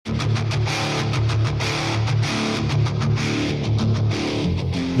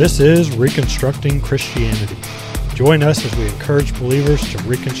This is Reconstructing Christianity. Join us as we encourage believers to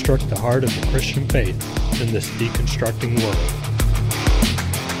reconstruct the heart of the Christian faith in this deconstructing world.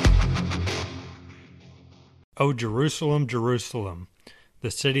 O Jerusalem, Jerusalem,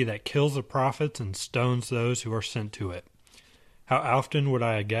 the city that kills the prophets and stones those who are sent to it. How often would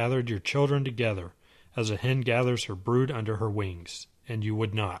I have gathered your children together, as a hen gathers her brood under her wings, and you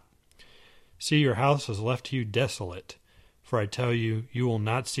would not. See, your house is left to you desolate. For I tell you, you will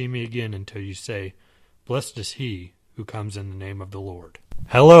not see me again until you say, Blessed is he who comes in the name of the Lord.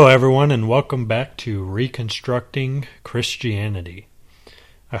 Hello, everyone, and welcome back to Reconstructing Christianity.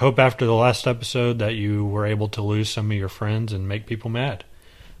 I hope after the last episode that you were able to lose some of your friends and make people mad.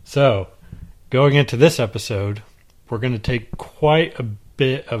 So, going into this episode, we're going to take quite a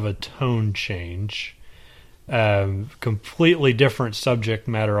bit of a tone change. Completely different subject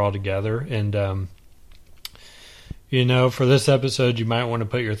matter altogether, and for this episode, you might want to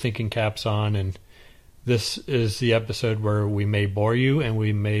put your thinking caps on, and this is the episode where we may bore you, and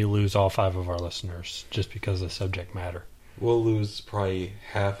we may lose all 5 of our listeners just because of the subject matter. We'll lose probably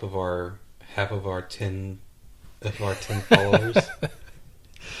half of our 10 followers.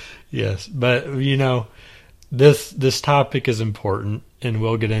 Yes, but this topic is important, and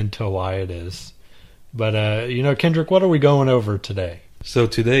we'll get into why it is. But Kendrick, what are we going over today? So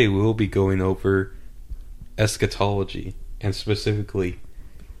today we'll be going over eschatology, and specifically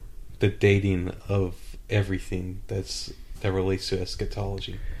the dating of everything that relates to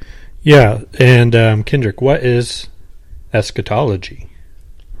eschatology. Yeah, and Kendrick, what is eschatology?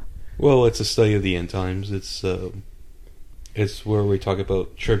 Well, it's a study of the end times. It's where we talk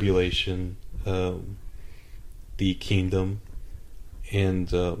about tribulation, the kingdom, and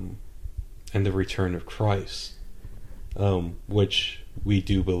the return of Christ, which we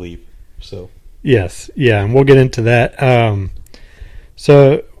do believe. So. Yes, yeah, and we'll get into that.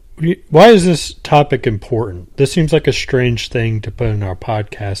 So, why is this topic important? This seems like a strange thing to put in our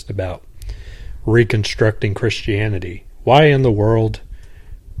podcast about reconstructing Christianity. Why in the world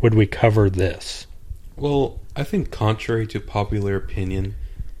would we cover this? Well, I think contrary to popular opinion,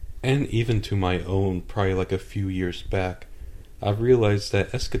 and even to my own, probably like a few years back, I've realized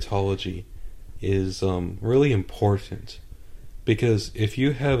that eschatology is really important. Because if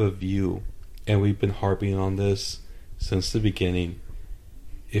you have a view, and we've been harping on this since the beginning,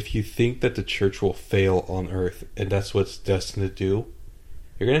 if you think that the church will fail on earth, and that's what it's destined to do,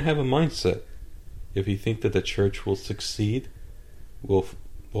 you're going to have a mindset. If you think that the church will succeed, will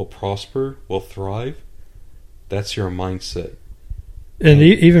prosper, will thrive, that's your mindset. And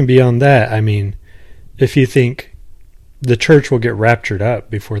even beyond that, I mean, if you think the church will get raptured up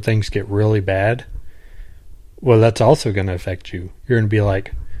before things get really bad, well, that's also going to affect you. You're going to be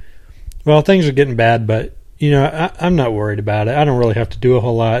like, well, things are getting bad, but, I'm not worried about it. I don't really have to do a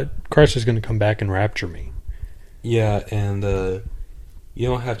whole lot. Christ is going to come back and rapture me. Yeah, and you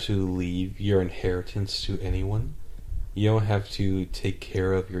don't have to leave your inheritance to anyone. You don't have to take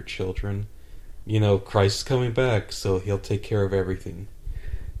care of your children. Christ is coming back, so he'll take care of everything.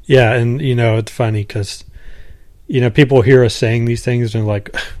 Yeah, and, it's funny because, people hear us saying these things and they're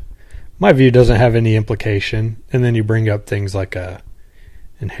like, my view doesn't have any implication. And then you bring up things like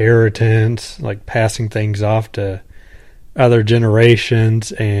inheritance, like passing things off to other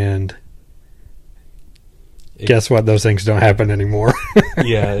generations, and guess what? Those things don't happen anymore.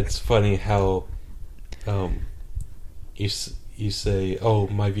 Yeah, it's funny how you say, "Oh,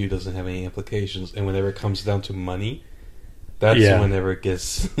 my view doesn't have any implications," and whenever it comes down to money, that's whenever it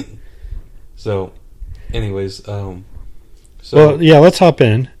gets. So, anyways, let's hop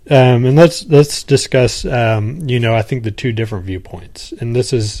in, and let's discuss. I think the 2 different viewpoints, and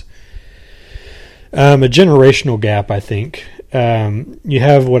this is a generational gap. I think you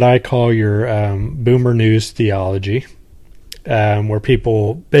have what I call your boomer news theology, where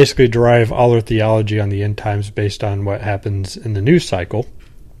people basically derive all their theology on the end times based on what happens in the news cycle.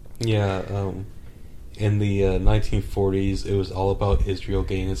 Yeah, in the 1940s, it was all about Israel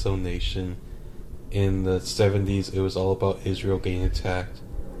gaining its own nation. In the 70s, it was all about Israel getting attacked.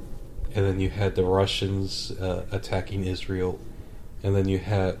 And then you had the Russians attacking Israel. And then you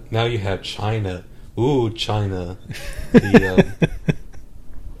have China. Ooh, China.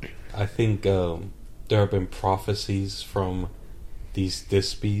 I think there have been prophecies from these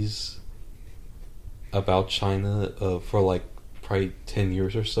Dispies about China for probably 10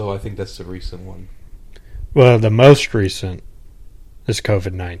 years or so. I think that's the recent one. Well, the most recent is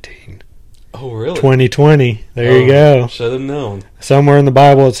COVID-19. Oh, really? 2020. There you go. Should have known. Somewhere in the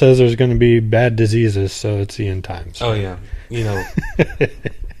Bible it says there's going to be bad diseases, so it's the end times. Oh, yeah.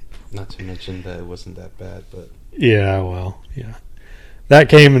 Not to mention that it wasn't that bad, but... Yeah, well, yeah. that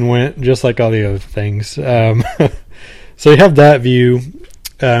came and went just like all the other things. So you have that view,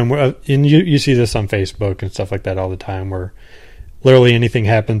 and you see this on Facebook and stuff like that all the time, where literally anything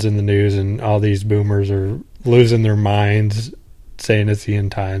happens in the news and all these boomers are losing their minds saying it's the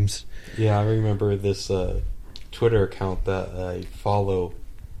end times. Yeah, I remember this Twitter account that I follow,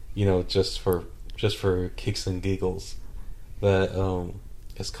 just for kicks and giggles. That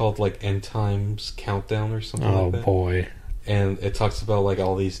it's called like End Times Countdown or something like that. Oh boy. And it talks about like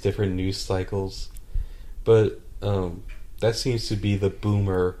all these different news cycles. But that seems to be the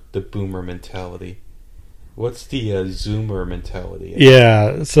boomer mentality. What's the Zoomer mentality?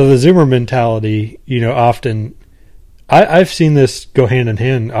 Yeah, so the Zoomer mentality, often I've seen this go hand in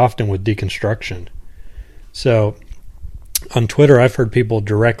hand often with deconstruction. So on Twitter, I've heard people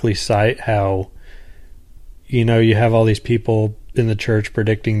directly cite how, you have all these people in the church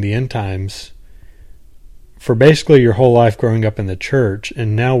predicting the end times for basically your whole life growing up in the church,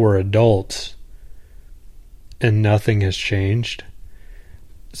 and now we're adults and nothing has changed.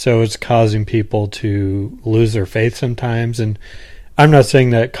 So it's causing people to lose their faith sometimes, and I'm not saying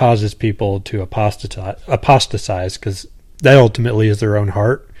that causes people to apostatize, because that ultimately is their own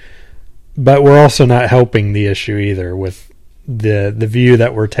heart. But we're also not helping the issue either with the view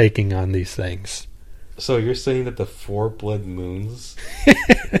that we're taking on these things. So you're saying that the 4 blood moons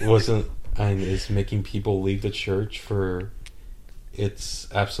is making people leave the church for its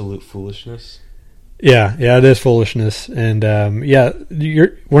absolute foolishness? Yeah, it is foolishness, and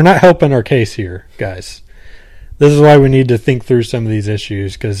we're not helping our case here, guys. This is why we need to think through some of these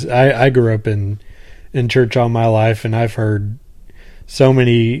issues, because I grew up in church all my life, and I've heard so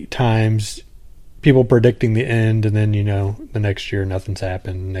many times people predicting the end, and then the next year nothing's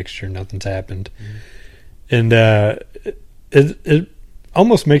happened, next year nothing's happened. And it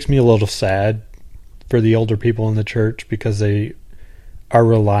almost makes me a little sad for the older people in the church, because they are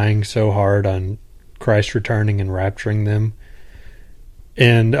relying so hard on Christ returning and rapturing them,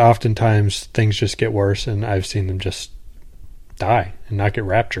 and oftentimes things just get worse, and I've seen them just die and not get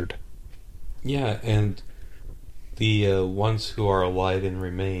raptured. Yeah, and the ones who are alive and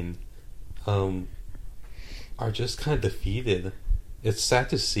remain are just kind of defeated. It's sad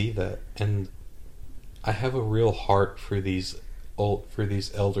to see that, and I have a real heart for these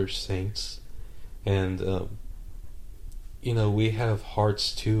elder saints, and we have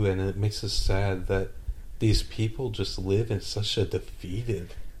hearts too, and it makes us sad that these people just live in such a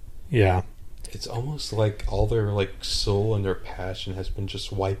defeated. Yeah. It's almost like all their soul and their passion has been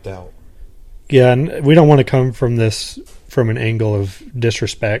just wiped out. Yeah, and we don't want to come from this from an angle of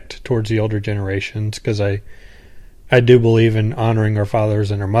disrespect towards the older generations, because I do believe in honoring our fathers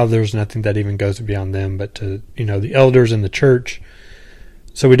and our mothers, and I think that even goes beyond them, but to the elders in the church.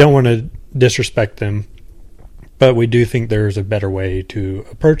 So we don't want to disrespect them, but we do think there's a better way to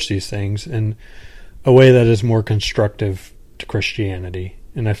approach these things, and a way that is more constructive to Christianity.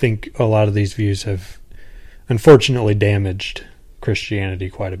 And I think a lot of these views have unfortunately damaged Christianity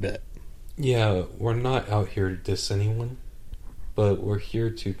quite a bit. Yeah, we're not out here to diss anyone, but we're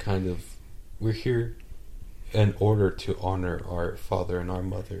here in order to honor our father and our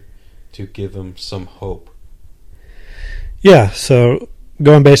mother, to give them some hope. Yeah, so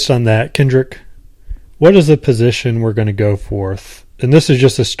going based on that, Kendrick, what is the position we're going to go forth? And this is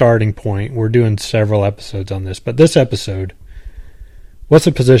just a starting point. We're doing several episodes on this, but this episode, what's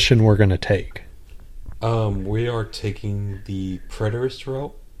the position we're going to take? We are taking the preterist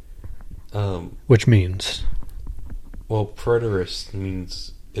route. Which means? Well,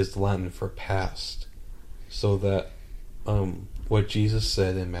 preterist is Latin for past. So that what Jesus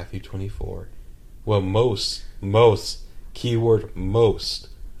said in Matthew 24, well, most keyword most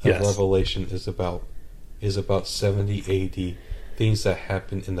of yes. Revelation is about 70 AD, things that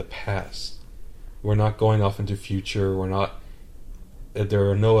happened in the past. We're not going off into future. There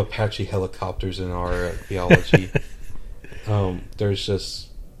are no Apache helicopters in our theology. There's just,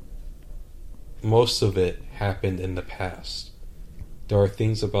 most of it happened in the past. There are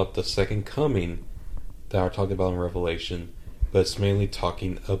things about the second coming that are talked about in Revelation, but it's mainly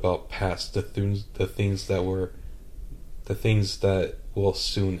talking about past, the things that will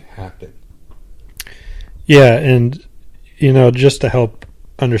soon happen. Yeah, and just to help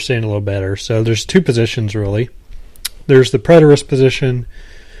understand a little better, so there's 2 positions really. There's the preterist position,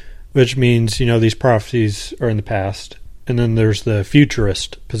 which means these prophecies are in the past, and then there's the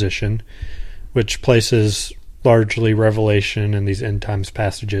futurist position, which places largely Revelation and these end times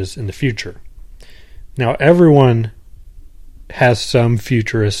passages in the future. Now, everyone has some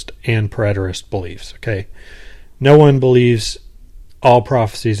futurist and preterist beliefs, okay? No one believes all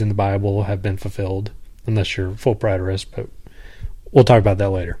prophecies in the Bible have been fulfilled, unless you're full preterist, but we'll talk about that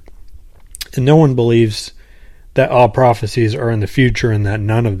later. And no one believes that all prophecies are in the future and that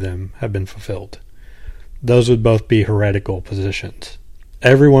none of them have been fulfilled. Those would both be heretical positions.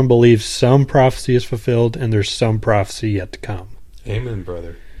 Everyone believes some prophecy is fulfilled and there's some prophecy yet to come. Amen,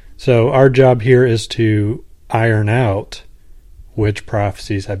 brother. So our job here is to iron out which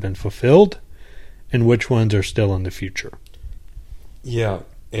prophecies have been fulfilled and which ones are still in the future. Yeah,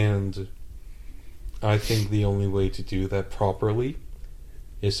 and I think the only way to do that properly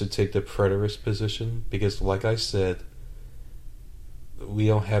is to take the preterist position, because like I said, we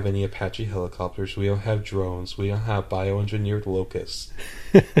don't have any Apache helicopters, we don't have drones, we don't have bioengineered locusts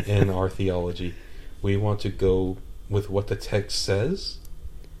in our theology. We want to go with what the text says,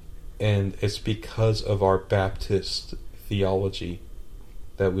 and it's because of our Baptist theology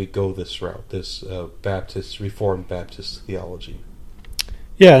that we go this route, this Reformed Baptist theology.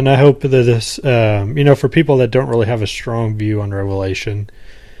 Yeah, and I hope that this, for people that don't really have a strong view on Revelation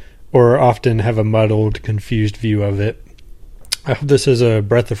or often have a muddled, confused view of it, I hope this is a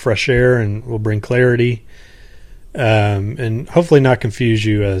breath of fresh air and will bring clarity and hopefully not confuse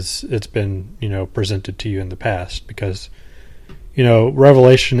you as it's been, presented to you in the past, because,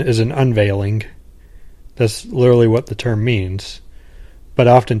 Revelation is an unveiling. That's literally what the term means. But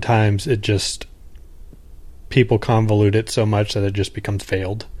oftentimes it just, people convolute it so much that it just becomes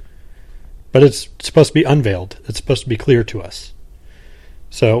veiled. But it's supposed to be unveiled. It's supposed to be clear to us.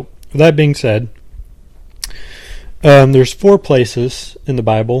 So, with that being said, there's 4 places in the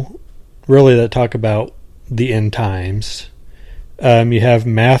Bible, really, that talk about the end times. You have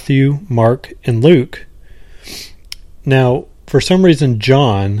Matthew, Mark, and Luke. Now, for some reason,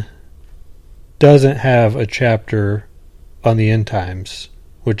 John doesn't have a chapter on the end times,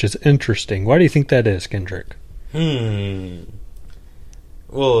 which is interesting. Why do you think that is, Kendrick? Well,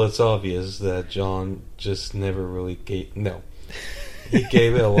 it's obvious that John just never really gave... No. He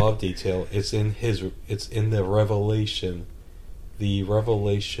gave it a lot of detail. It's in the revelation. The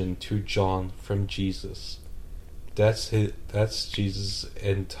revelation to John from Jesus. That's Jesus'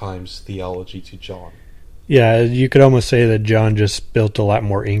 end times theology to John. Yeah, you could almost say that John just spilled a lot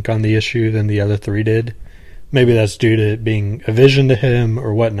more ink on the issue than the other 3 did. Maybe that's due to it being a vision to him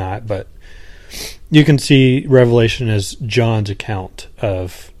or whatnot, but you can see Revelation as John's account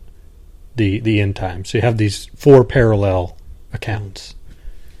of the end times. So you have these 4 parallel accounts.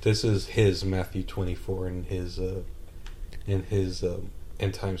 This is his Matthew 24 and his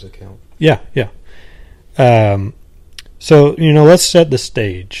end times account. Yeah. So let's set the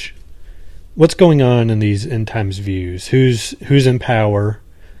stage. What's going on in these end times views? Who's in power?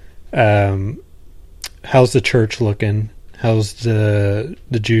 How's the church looking? How's the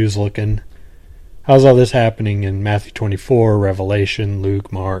Jews looking? How's all this happening in Matthew 24, Revelation,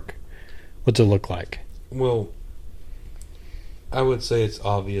 Luke, Mark? What's it look like? Well, I would say it's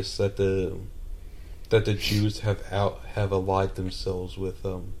obvious that the Jews have allied themselves with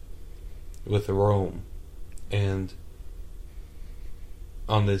Rome, and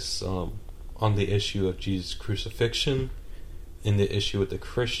on this on the issue of Jesus' crucifixion, in the issue with the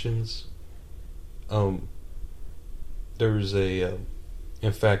Christians, there's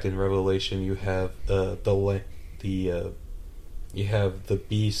in fact, in Revelation, you have you have the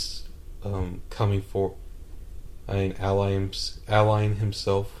beast coming for. Allying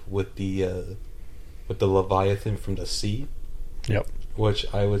himself with the Leviathan from the sea. Yep.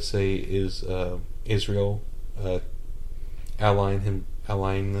 Which I would say is Israel allying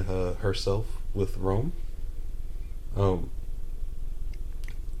herself with Rome.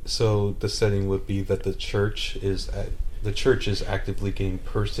 So the setting would be that the church is actively getting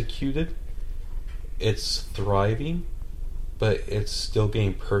persecuted. It's thriving, but it's still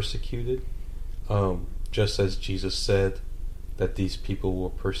getting persecuted. Just as Jesus said that these people will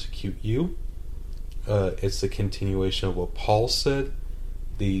persecute you. It's the continuation of what Paul said.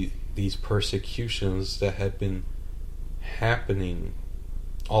 These persecutions that had been happening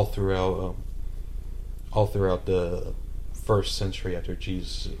all throughout the first century after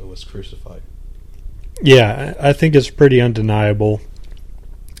Jesus was crucified. Yeah, I think it's pretty undeniable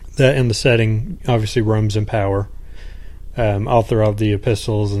that in the setting, obviously Rome's in power. All throughout the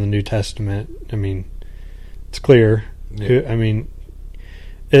epistles and the New Testament, it's clear. Yeah.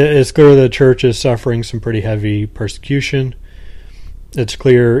 It's clear the church is suffering some pretty heavy persecution. It's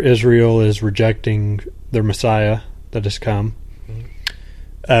clear Israel is rejecting their Messiah that has come.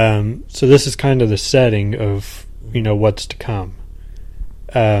 Mm-hmm. So this is kind of the setting of, what's to come.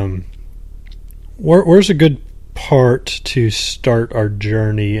 Where's a good part to start our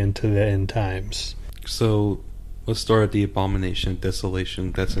journey into the end times? So let's start at the abomination of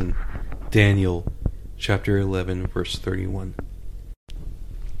desolation. That's in Daniel chapter 11, verse 31.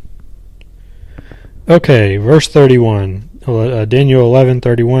 Okay, verse 31, Daniel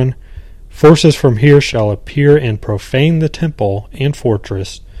 11:31. Forces from here shall appear and profane the temple and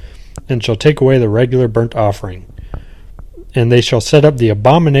fortress, and shall take away the regular burnt offering. And they shall set up the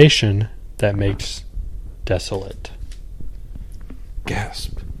abomination that makes desolate.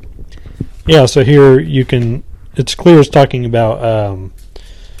 Gasp. Yeah, so here it's clear it's talking about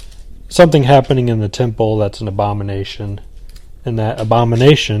something happening in the temple that's an abomination, and that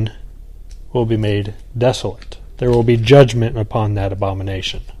abomination will be made desolate. There will be judgment upon that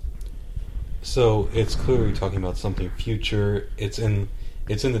abomination. So it's clearly talking about something future. It's in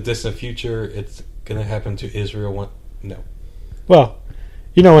the distant future. It's going to happen to Israel. No. Well,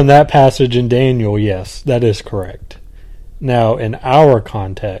 in that passage in Daniel, yes, that is correct. Now, in our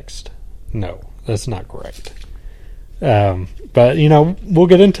context, no, that's not correct. But, we'll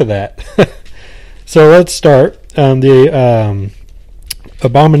get into that. So let's start. The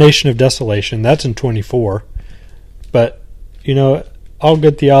abomination of desolation, that's in 24. But, all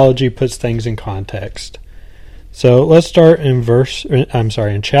good theology puts things in context. So let's start in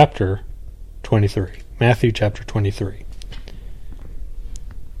in chapter 23. Matthew chapter 23.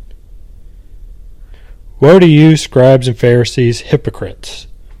 Woe to you, scribes and Pharisees, hypocrites!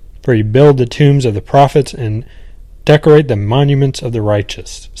 For you build the tombs of the prophets and decorate the monuments of the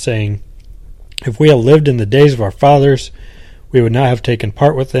righteous, saying, If we had lived in the days of our fathers, we would not have taken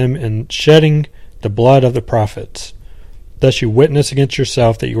part with them in shedding the blood of the prophets. Thus you witness against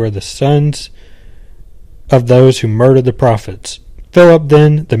yourself that you are the sons of those who murdered the prophets. Fill up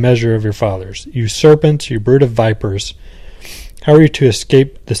then the measure of your fathers. You serpents, you brood of vipers, how are you to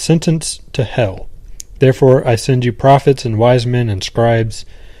escape the sentence to hell? Therefore I send you prophets and wise men and scribes,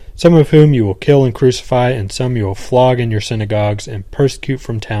 some of whom you will kill and crucify, and some you will flog in your synagogues and persecute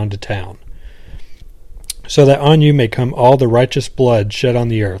from town to town, so that on you may come all the righteous blood shed on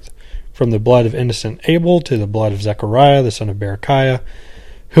the earth, from the blood of innocent Abel to the blood of Zechariah the son of Berechiah,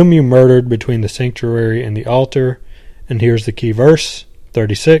 whom you murdered between the sanctuary and the altar. And here's the key verse,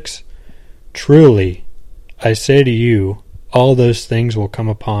 36. Truly, I say to you, all those things will come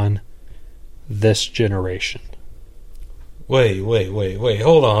upon this generation. Wait,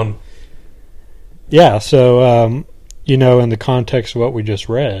 hold on. Yeah, so, in the context of what we just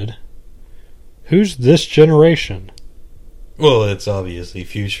read, who's this generation? Well, it's obviously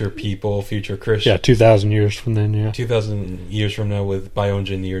future people, future Christians. Yeah, 2,000 years from then, yeah. 2,000 years from now with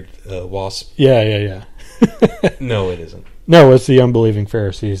bioengineered wasps. Yeah. No, it isn't. No, it's the unbelieving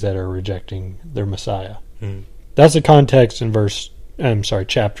Pharisees that are rejecting their Messiah. Mm-hmm. That's the context in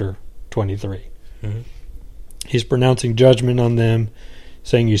chapter 23. Mm-hmm. He's pronouncing judgment on them,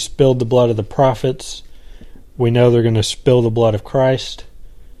 saying you spilled the blood of the prophets. We know they're going to spill the blood of Christ.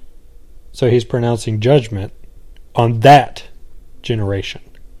 So he's pronouncing judgment on that generation.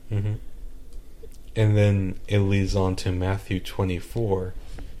 Mm-hmm. And then it leads on to Matthew 24.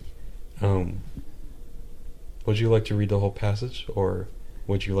 Would you like to read the whole passage, or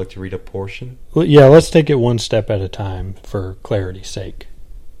would you like to read a portion? Well, yeah, let's take it one step at a time for clarity's sake.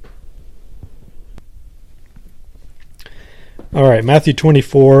 All right, Matthew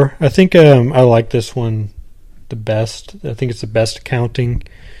 24. I think I like this one the best. I think it's the best accounting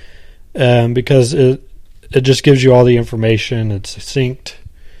because it just gives you all the information. It's succinct.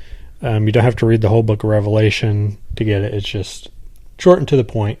 You don't have to read the whole book of Revelation to get it. It's just short and to the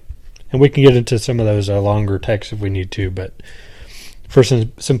point. And we can get into some of those longer texts if we need to, but for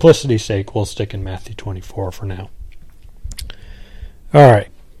simplicity's sake, we'll stick in Matthew 24 for now. All right.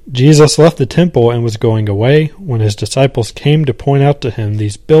 Jesus left the temple and was going away when his disciples came to point out to him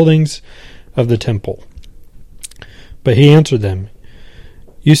these buildings of the temple. But he answered them,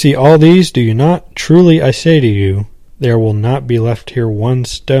 You see all these, do you not? Truly I say to you, there will not be left here one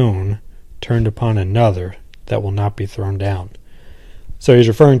stone turned upon another that will not be thrown down. So he's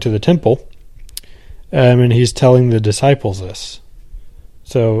referring to the temple, and he's telling the disciples this.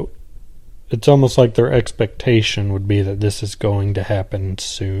 So it's almost like their expectation would be that this is going to happen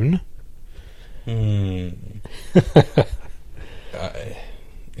soon. It's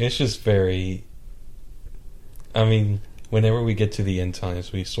just very... whenever we get to the end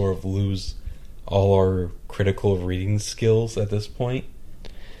times, we sort of lose all our critical reading skills at this point.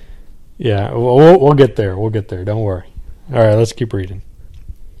 Yeah, we'll get there. We'll get there. Don't worry. All right, let's keep reading.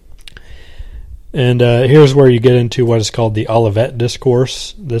 And here's where you get into what is called the Olivet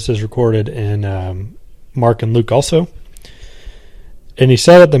Discourse. This is recorded in Mark and Luke also. And he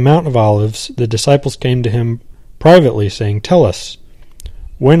said at the Mount of Olives, the disciples came to him privately, saying, Tell us,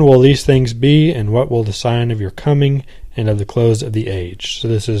 when will these things be, and what will the sign of your coming and of the close of the age? So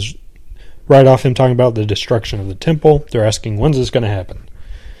this is right off him talking about the destruction of the temple. They're asking, when's this going to happen?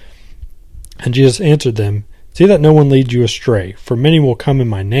 And Jesus answered them, See that no one leads you astray, for many will come in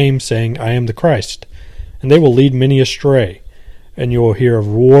my name, saying, I am the Christ, and they will lead many astray. And you will hear of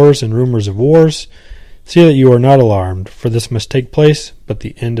wars and rumors of wars. See that you are not alarmed, for this must take place, but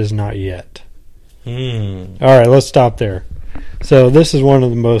the end is not yet. All right, let's stop there. So this is one of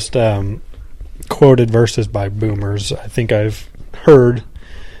the most quoted verses by boomers I think I've heard,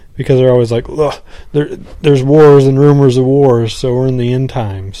 because they're always like, there's wars and rumors of wars, so we're in the end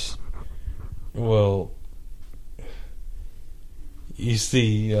times. Well, you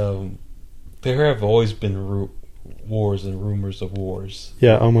see, there have always been wars and rumors of wars.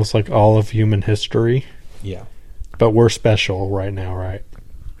 Yeah, almost like all of human history. Yeah. But we're special right now, right?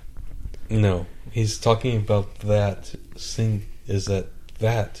 No, he's talking about that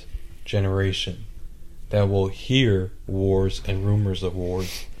generation that will hear wars and rumors of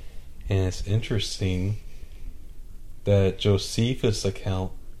wars. And it's interesting that Josephus'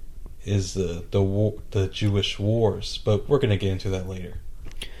 account is the Jewish wars, but we're going to get into that later.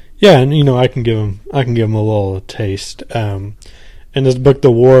 Yeah, and I can give him a little taste. In this book, The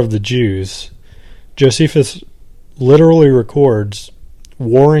War of the Jews, Josephus literally records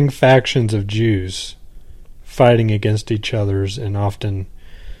warring factions of Jews fighting against each other's, and often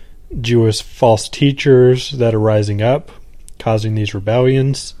Jewish false teachers that are rising up, causing these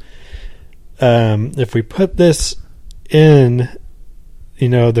rebellions. If we put this in,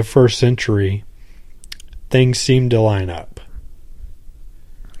 the first century, things seem to line up.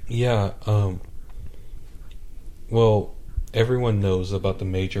 Yeah, well, everyone knows about the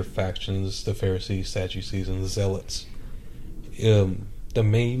major factions, the Pharisees, Sadducees, and the Zealots. The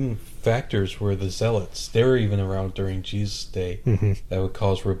main factors were the Zealots. They were even around during Jesus' day. Mm-hmm. That would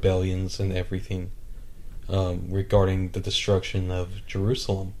cause rebellions and everything regarding the destruction of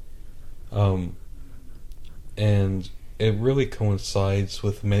Jerusalem. And it really coincides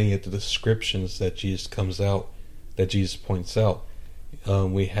with many of the descriptions that Jesus points out.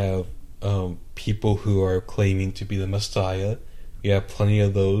 We have people who are claiming to be the Messiah. You have plenty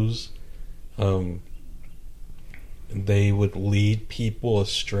of those. They would lead people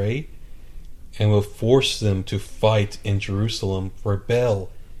astray and would force them to fight in Jerusalem,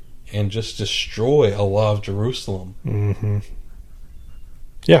 rebel, and just destroy a lot of Jerusalem. Mm-hmm.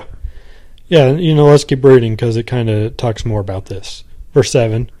 Yeah. Yeah, let's keep reading because it kind of talks more about this. Verse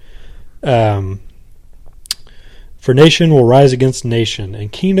 7. For nation will rise against nation, and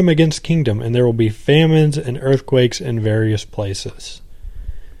kingdom against kingdom, and there will be famines and earthquakes in various places.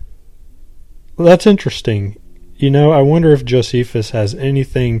 Well, that's interesting. I wonder if Josephus has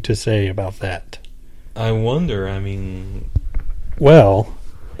anything to say about that. I wonder, Well,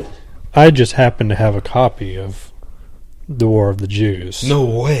 I just happen to have a copy of The War of the Jews. No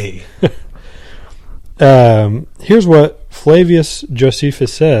way! Here's what Flavius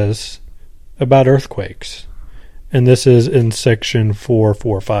Josephus says about earthquakes. And this is in section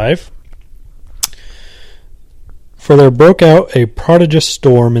 445. For there broke out a prodigious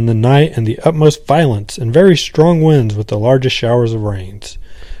storm in the night, and the utmost violence, and very strong winds with the largest showers of rains,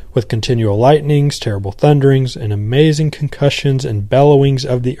 with continual lightnings, terrible thunderings, and amazing concussions and bellowings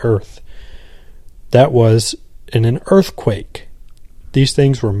of the earth. That was in an earthquake. These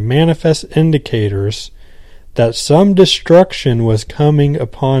things were manifest indicators that some destruction was coming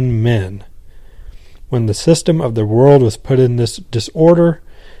upon men. When the system of the world was put in this disorder,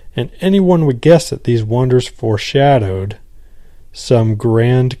 and anyone would guess that these wonders foreshadowed some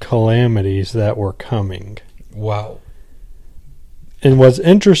grand calamities that were coming. Wow. And what's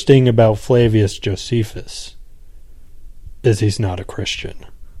interesting about Flavius Josephus is he's not a Christian.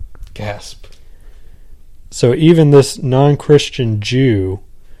 Gasp. So even this non-Christian Jew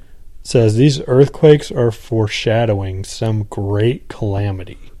says these earthquakes are foreshadowing some great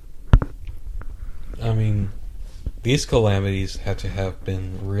calamity. These calamities have to have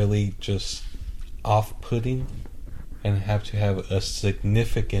been really just off-putting and have to have a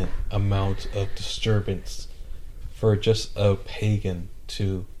significant amount of disturbance for just a pagan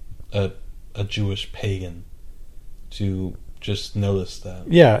to a Jewish pagan to just notice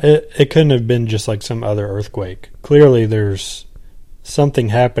that. Yeah, it couldn't have been just like some other earthquake. Clearly there's something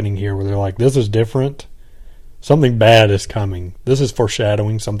happening here where they're like, this is different. Something bad is coming. This is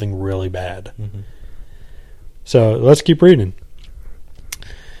foreshadowing something really bad. Mm-hmm. So let's keep reading.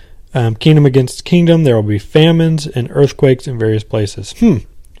 Kingdom against kingdom, there will be famines and earthquakes in various places.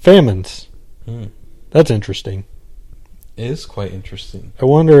 Famines. That's interesting. It is quite interesting. I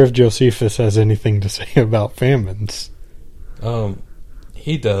wonder if Josephus has anything to say about famines.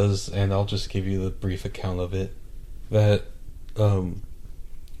 He does, and I'll just give you the brief account of it. That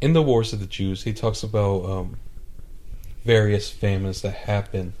in the Wars of the Jews, he talks about various famines that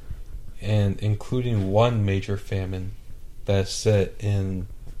happen and including one major famine that's set in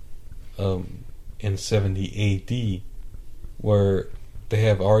 70 A.D., where they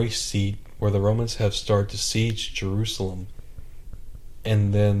have already where the Romans have started to siege Jerusalem,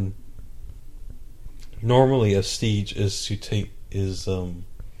 and then normally a siege is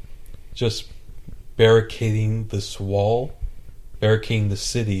just barricading this wall, barricading the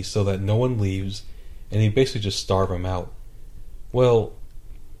city so that no one leaves, and you basically just starve them out. Well,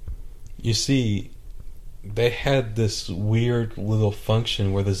 you see, they had this weird little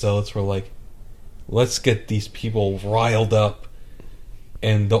function where the Zealots were like, let's get these people riled up,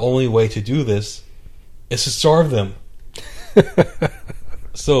 and the only way to do this is to starve them.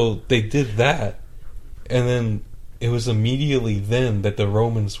 So they did that, and then it was immediately then that the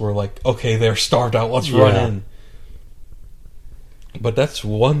Romans were like, okay, they're starved out, let's run in. But that's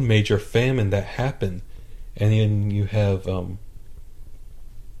one major famine that happened. And then you have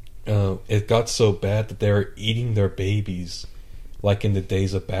it got so bad that they were eating their babies, like in the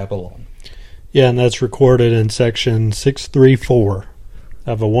days of Babylon. Yeah, and that's recorded in section 634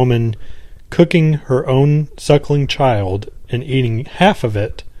 of a woman cooking her own suckling child and eating half of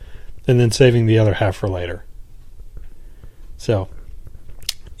it and then saving the other half for later. So,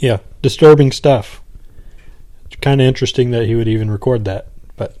 yeah, disturbing stuff. It's kind of interesting that he would even record that,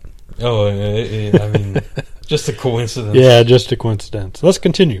 but... Oh, I mean, just a coincidence. Yeah, just a coincidence. Let's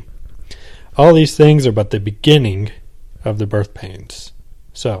continue. All these things are but the beginning of the birth pains.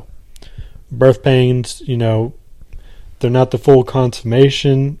 So, birth pains, they're not the full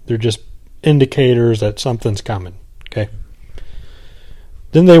consummation. They're just indicators that something's coming. Okay?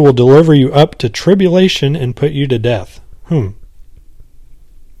 Then they will deliver you up to tribulation and put you to death.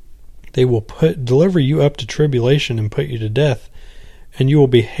 They will deliver you up to tribulation and put you to death, and you will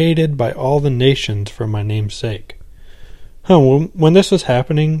be hated by all the nations for my name's sake. When this was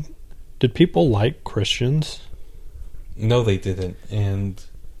happening, did people like Christians? No, they didn't. And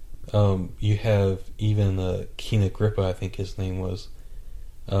you have even King Agrippa, I think his name was,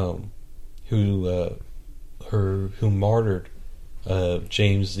 who martyred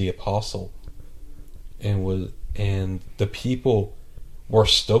James the Apostle, and the people were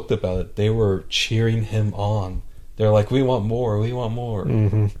stoked about it. They were cheering him on. They're like, we want more, we want more.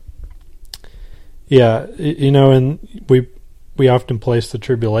 Mm-hmm. Yeah, and we often place the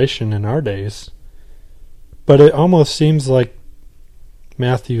tribulation in our days, but it almost seems like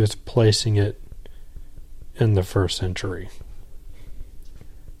Matthew is placing it in the first century.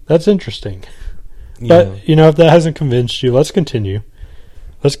 That's interesting. Yeah. But, if that hasn't convinced you, let's continue.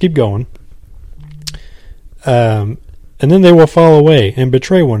 Let's keep going. And then they will fall away and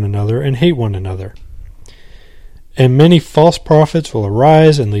betray one another and hate one another. And many false prophets will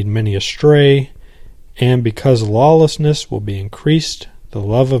arise and lead many astray. And because lawlessness will be increased, the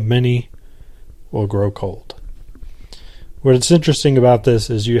love of many will grow cold. What's interesting about this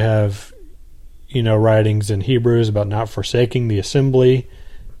is you have, writings in Hebrews about not forsaking the assembly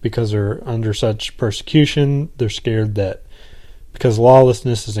because they're under such persecution. They're scared that because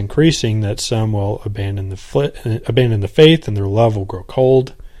lawlessness is increasing, that some will abandon the faith and their love will grow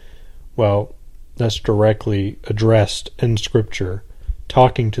cold. Well, that's directly addressed in Scripture,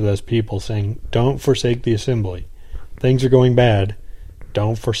 talking to those people, saying, don't forsake the assembly. Things are going bad.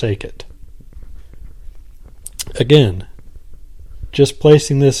 Don't forsake it. Again, just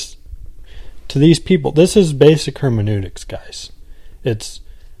placing this to these people. This is basic hermeneutics, guys. It's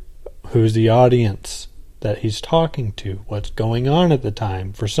who's the audience that he's talking to, what's going on at the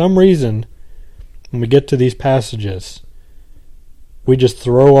time. For some reason, when we get to these passages, we just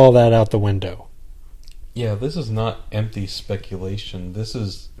throw all that out the window. Yeah, this is not empty speculation.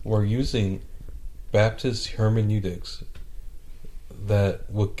 We're using Baptist hermeneutics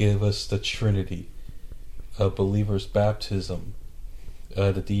that will give us the Trinity, a believer's baptism,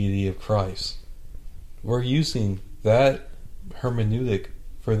 the deity of Christ. We're using that hermeneutic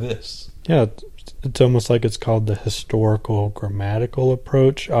for this. Yeah, it's almost like it's called the historical grammatical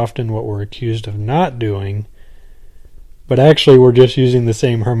approach, often what we're accused of not doing, but actually we're just using the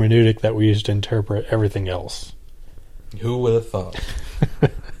same hermeneutic that we use to interpret everything else. Who would have thought?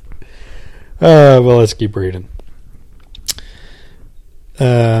 Well, let's keep reading.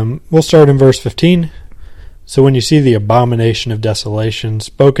 We'll start in verse 15. So when you see the abomination of desolation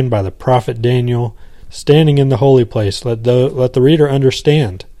spoken by the prophet Daniel standing in the holy place, let the reader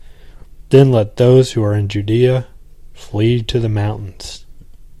understand. Then let those who are in Judea flee to the mountains.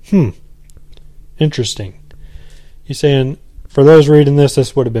 Interesting. He's saying, for those reading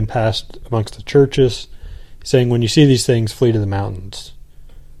this would have been passed amongst the churches. He's saying, when you see these things, flee to the mountains.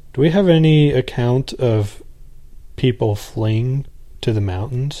 Do we have any account of people fleeing to the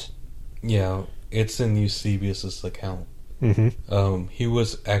mountains? Yeah, it's in Eusebius's account. Mm-hmm. He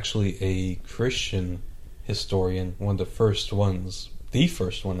was actually a Christian historian, one of the first ones, the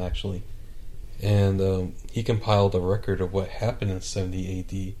first one actually, and he compiled a record of what happened in 70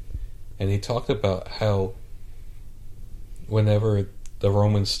 AD, and he talked about how whenever the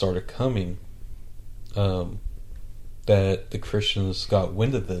Romans started coming, that the Christians got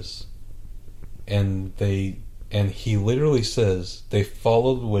wind of this, and he literally says they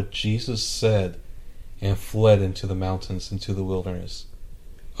followed what Jesus said and fled into the mountains, into the wilderness.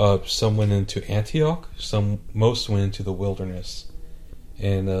 Some went into Antioch, most went into the wilderness,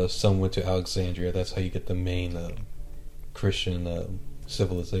 and some went to Alexandria. That's how you get the main Christian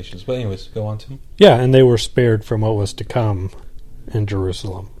civilizations. But anyways, go on, Tim. Yeah, and they were spared from what was to come in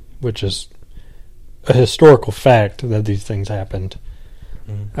Jerusalem, which is a historical fact that these things happened.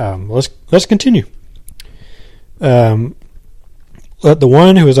 Mm-hmm. Let's continue. Let the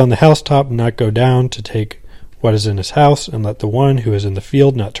one who is on the housetop not go down to take what is in his house, and let the one who is in the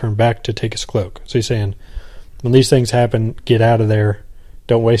field not turn back to take his cloak. So he's saying, when these things happen, get out of there.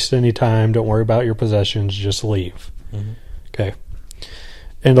 Don't waste any time. Don't worry about your possessions. Just leave. Mm-hmm. Okay.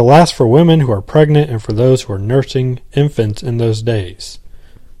 And alas for women who are pregnant and for those who are nursing infants in those days.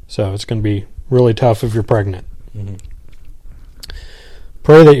 So it's going to be really tough if you're pregnant. Mm-hmm.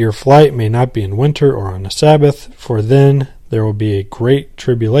 Pray that your flight may not be in winter or on a Sabbath, for then there will be a great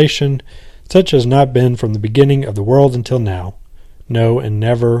tribulation, such as not been from the beginning of the world until now, no, and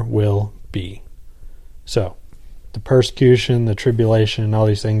never will be. So, the persecution, the tribulation, all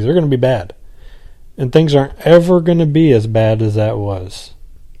these things, they're going to be bad. And things aren't ever going to be as bad as that was.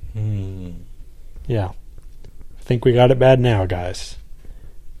 Yeah. I think we got it bad now, guys.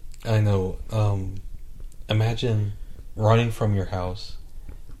 I know. Imagine running from your house,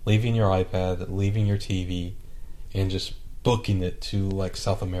 leaving your iPad, leaving your TV, and just booking it to, like,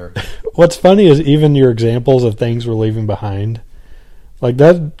 South America. What's funny is even your examples of things we're leaving behind, like,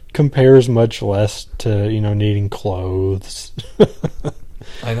 that compares much less to, needing clothes.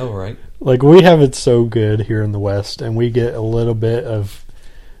 I know, right? Like, we have it so good here in the West, and we get a little bit of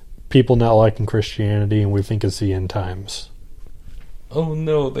people not liking Christianity, and we think it's the end times. Oh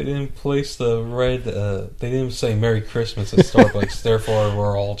no, they didn't place the red, they didn't say Merry Christmas at Starbucks, therefore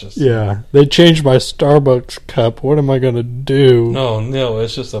we're all just... Yeah, they changed my Starbucks cup. What am I going to do? No,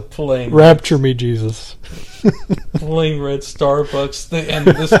 it's just a plain... Rapture me, Jesus. Plain red Starbucks, the end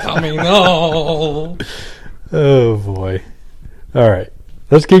is coming, no! Oh boy. Alright,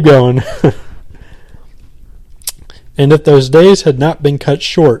 let's keep going. And if those days had not been cut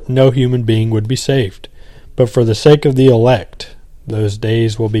short, no human being would be saved. But for the sake of the elect, those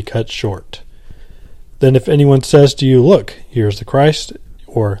days will be cut short. Then if anyone says to you, look, here's the Christ,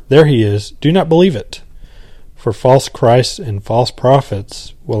 or there he is, do not believe it. For false Christs and false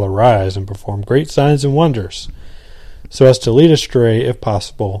prophets will arise and perform great signs and wonders, so as to lead astray, if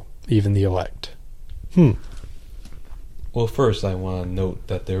possible, even the elect. Well, first I want to note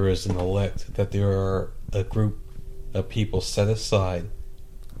that there is an elect, that there are a group of people set aside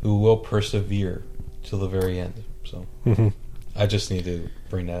who will persevere to the very end. So I just need to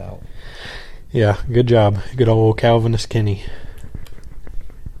bring that out. Yeah, good job. Good old Calvinist Kenny.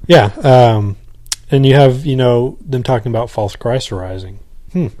 Yeah, and you have, them talking about false Christ arising.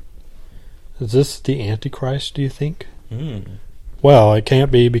 Is this the Antichrist, do you think? Well, it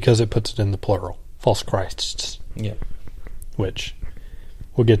can't be because it puts it in the plural. False Christs. Yeah. Which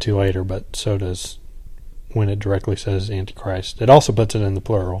we'll get to later, but so does when it directly says Antichrist. It also puts it in the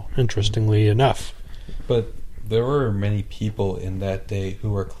plural, interestingly enough. But there were many people in that day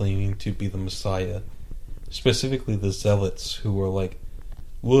who were claiming to be the Messiah, specifically the Zealots, who were like,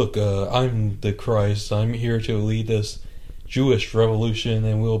 look, I'm the Christ, I'm here to lead this Jewish revolution,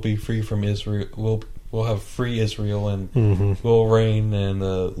 and we'll be free from Israel, we'll have free Israel, and we'll reign, and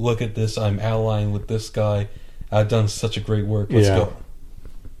look at this, I'm allying with this guy, I've done such a great work, let's go.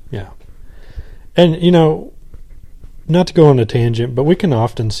 Yeah. And, not to go on a tangent, but we can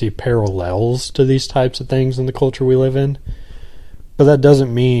often see parallels to these types of things in the culture we live in. But that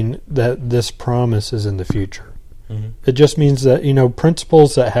doesn't mean that this promise is in the future. It just means that,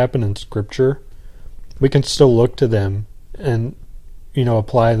 principles that happen in Scripture, we can still look to them and,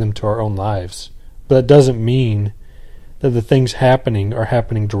 apply them to our own lives. But that doesn't mean that the things happening are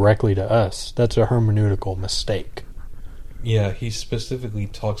happening directly to us. That's a hermeneutical mistake. Yeah, he specifically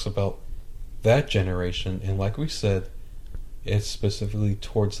talks about that generation, and like we said, it's specifically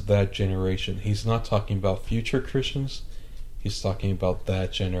towards that generation. He's not talking about future Christians, he's talking about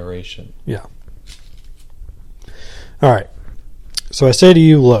that generation. Yeah. Alright. So I say to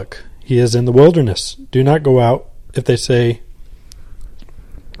you, look, he is in the wilderness. Do not go out. If they say,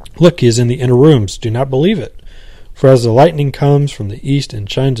 Look, he is in the inner rooms. Do not believe it. For as the lightning comes from the east and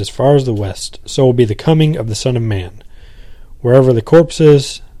shines as far as the west, so will be the coming of the Son of Man. Wherever the corpse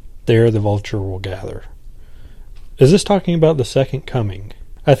is, there the vulture will gather. Is this talking about the second coming?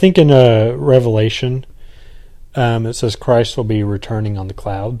 I think in Revelation, it says Christ will be returning on the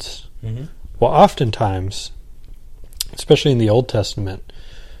clouds. Mm-hmm. Well, oftentimes, especially in the Old Testament,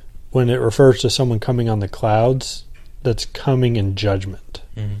 when it refers to someone coming on the clouds, that's coming in judgment.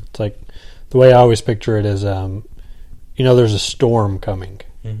 Mm-hmm. It's like, the way I always picture it is, there's a storm coming.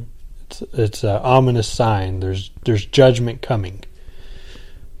 Mm-hmm. It's an ominous sign. There's judgment coming.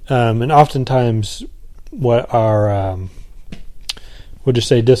 And oftentimes what our, we'll just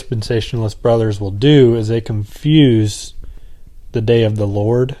say dispensationalist brothers will do is they confuse the day of the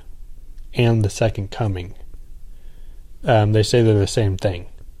Lord and the second coming. They say they're the same thing.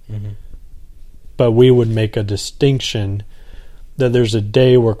 Mm-hmm. But we would make a distinction that there's a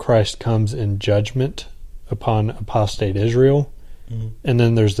day where Christ comes in judgment upon apostate Israel, mm-hmm. and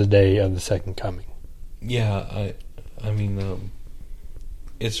then there's the day of the second coming. Yeah, I mean,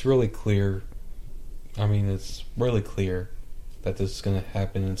 it's really clear. I mean, it's really clear that this is going to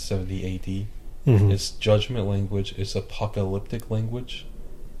happen in 70 A.D. Mm-hmm. It's judgment language. It's apocalyptic language.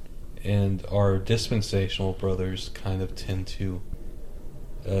 And our dispensational brothers kind of tend to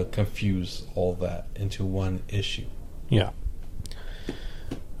confuse all that into one issue. Yeah.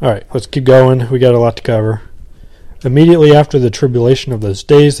 All right, let's keep going. We got a lot to cover. Immediately after the tribulation of those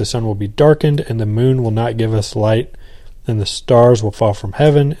days, the sun will be darkened, and the moon will not give us light, and the stars will fall from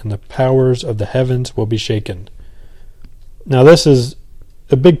heaven, and the powers of the heavens will be shaken. Now, this is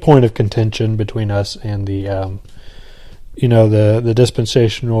a big point of contention between us and the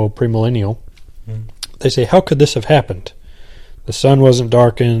dispensational premillennial. Mm. They say, how could this have happened? The sun wasn't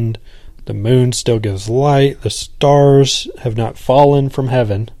darkened, the moon still gives light, the stars have not fallen from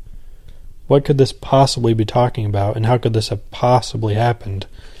heaven. What could this possibly be talking about, and how could this have possibly happened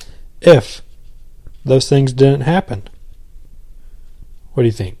if those things didn't happen? What do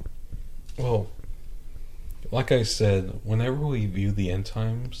you think? Well, like I said, whenever we view the end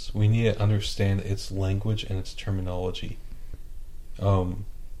times, we need to understand its language and its terminology.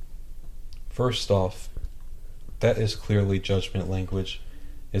 First off, that is clearly judgment language.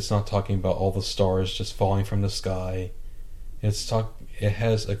 It's not talking about all the stars just falling from the sky. It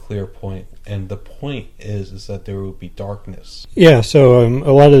has a clear point, and the point is that there will be darkness. Yeah, so a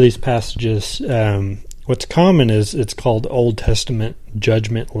lot of these passages, what's common is it's called Old Testament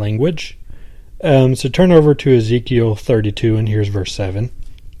judgment language. So turn over to Ezekiel 32, and here's verse 7.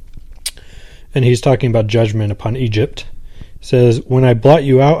 And he's talking about judgment upon Egypt. It says, when I blot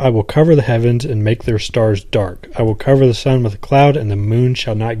you out, I will cover the heavens and make their stars dark. I will cover the sun with a cloud, and the moon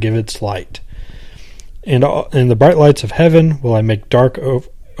shall not give its light. And the bright lights of heaven will I make dark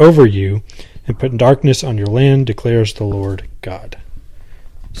over you, and put darkness on your land, declares the Lord God.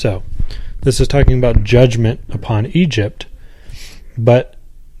 So, this is talking about judgment upon Egypt, but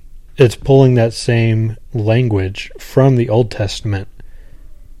it's pulling that same language from the Old Testament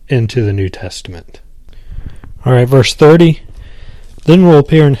into the New Testament. All right, verse 30. Then will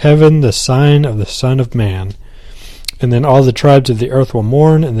appear in heaven the sign of the Son of Man, and then all the tribes of the earth will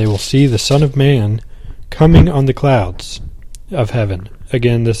mourn, and they will see the Son of Man coming on the clouds of heaven.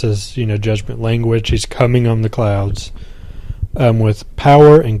 Again, this is, judgment language. He's coming on the clouds with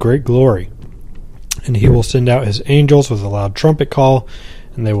power and great glory. And he will send out his angels with a loud trumpet call,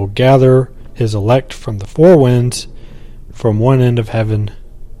 and they will gather his elect from the four winds, from one end of heaven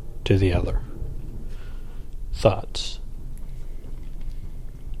to the other. Thoughts?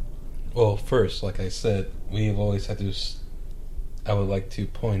 Well, first, like I said, we've always had to... I would like to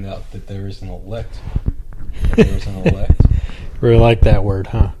point out that there is an elect. There is an elect. Really like that word,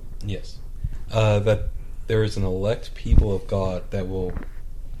 huh? Yes. That there is an elect people of God that will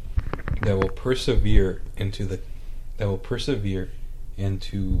persevere into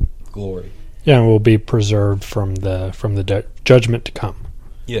glory. Yeah, and will be preserved from the judgment to come.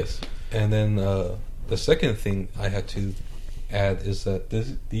 Yes, and then the second thing I had to add is that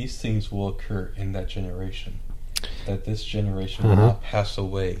these things will occur in that generation. That this generation will not pass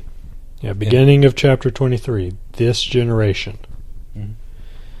away. Yeah, beginning of chapter 23, this generation. Mm-hmm.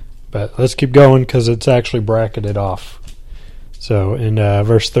 But let's keep going because it's actually bracketed off. So in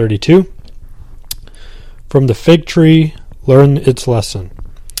verse 32, from the fig tree, learn its lesson.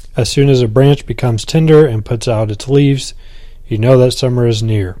 As soon as a branch becomes tender and puts out its leaves, you know that summer is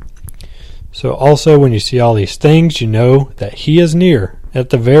near. So also when you see all these things, you know that he is near, at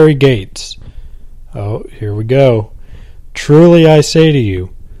the very gates. Oh, here we go. Truly I say to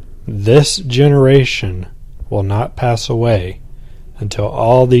you, this generation will not pass away until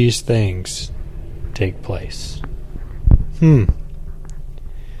all these things take place.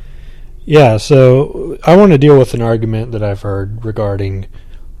 Yeah, so I want to deal with an argument that I've heard regarding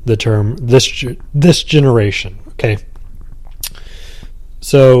the term this generation, okay?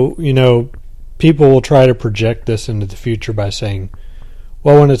 So, people will try to project this into the future by saying,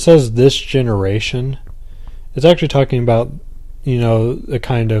 well, when it says this generation, it's actually talking about, a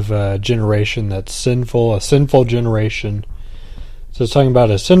kind of generation that's sinful, a sinful generation. So it's talking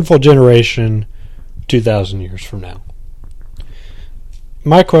about a sinful generation 2,000 years from now.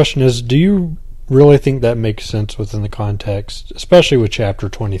 My question is, do you really think that makes sense within the context, especially with chapter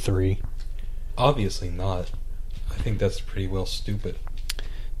 23? Obviously not. I think that's pretty well stupid.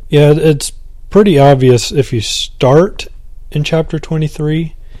 Yeah, it's pretty obvious if you start in chapter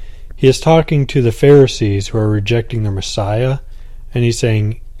 23. He is talking to the Pharisees who are rejecting their Messiah, and he's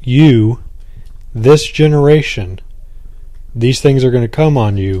saying, you, this generation, these things are going to come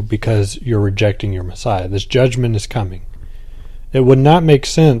on you because you're rejecting your Messiah. This judgment is coming. It would not make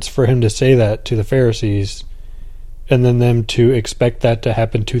sense for him to say that to the Pharisees and then them to expect that to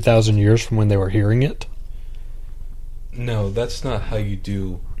happen 2,000 years from when they were hearing it. No, that's not how you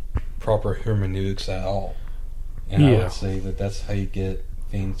do proper hermeneutics at all. And I would say that that's how you get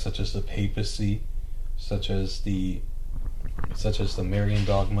things such as the papacy, such as the Marian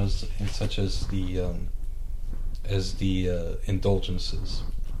dogmas, and such as the indulgences.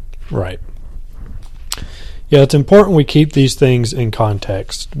 Right. Yeah, it's important we keep these things in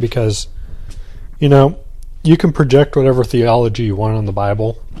context because, you can project whatever theology you want on the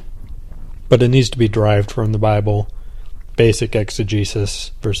Bible, but it needs to be derived from the Bible, basic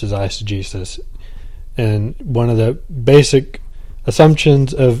exegesis versus eisegesis. And one of the basic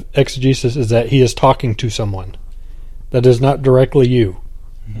assumptions of exegesis is that he is talking to someone. That is not directly you.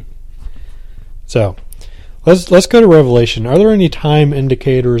 Mm-hmm. So, let's go to Revelation. Are there any time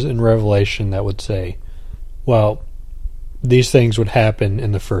indicators in Revelation that would say, well, these things would happen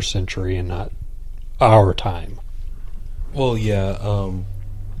in the first century and not our time? Well, yeah.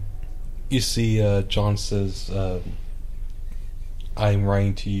 You see, John says, I am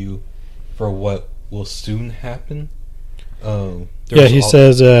writing to you for what will soon happen. He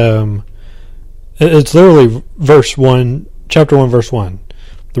says, it's literally verse 1, chapter 1, verse 1.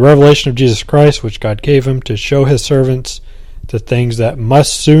 The revelation of Jesus Christ, which God gave him to show his servants the things that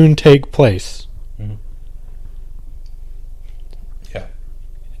must soon take place. Mm-hmm. Yeah.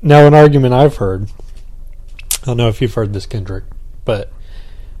 Now, an argument I've heard, I don't know if you've heard this, Kendrick, but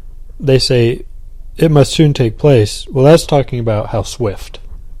they say it must soon take place. Well, that's talking about how swift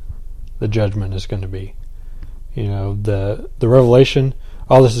the judgment is going to be. The revelation,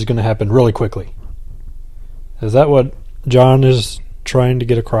 all this is going to happen really quickly. Is that what John is trying to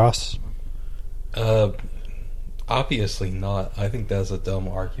get across? Obviously not. I think that's a dumb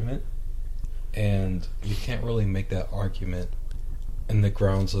argument, and you can't really make that argument in the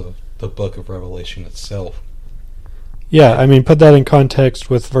grounds of the book of Revelation itself. Yeah, put that in context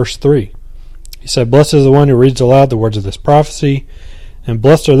with verse 3. He said, blessed is the one who reads aloud the words of this prophecy, and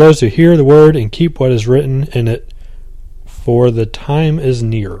blessed are those who hear the word and keep what is written in it, for the time is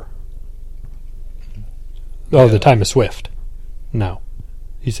near. Oh, the time is swift. No.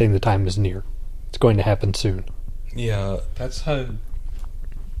 He's saying the time is near. It's going to happen soon. Yeah, that's how...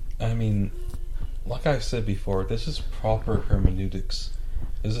 like I said before, this is proper hermeneutics.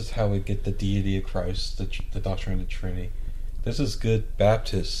 This is how we get the deity of Christ, the doctrine of the Trinity. This is good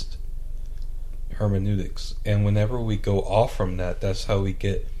Baptist hermeneutics. And whenever we go off from that, that's how we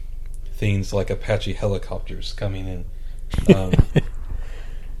get things like Apache helicopters coming in.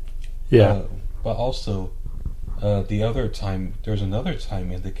 Yeah. But also, there's another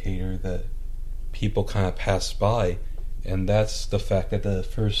time indicator that people kind of pass by, and that's the fact that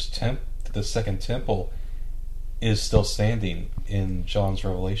the second temple is still standing in John's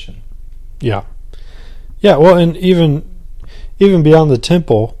Revelation. Yeah. Yeah, well, and even beyond the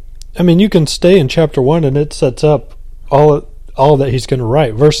temple, you can stay in chapter 1 and it sets up all that he's going to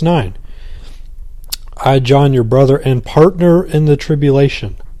write. Verse 9. I, John, your brother and partner in the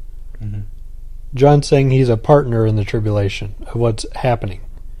tribulation. Mm-hmm. John's saying he's a partner in the tribulation of what's happening.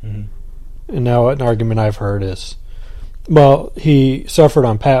 Mm-hmm. And now an argument I've heard is, well, he suffered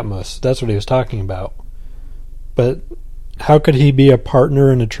on Patmos. That's what he was talking about. But how could he be a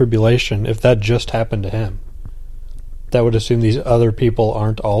partner in a tribulation if that just happened to him? That would assume these other people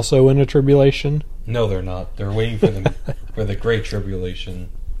aren't also in a tribulation? No, they're not. They're waiting for them for the great tribulation.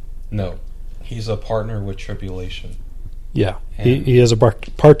 No. He's a partner with tribulation. Yeah. He is a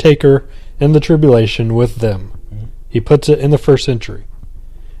partaker in the tribulation with them. Mm-hmm. He puts it in the first century.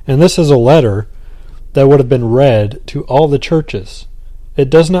 And this is a letter that would have been read to all the churches. It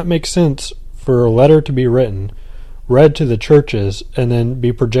does not make sense for a letter to be written, read to the churches, and then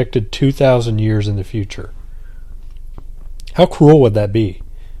be projected 2,000 years in the future. How cruel would that be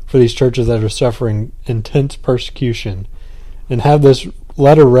for these churches that are suffering intense persecution and have this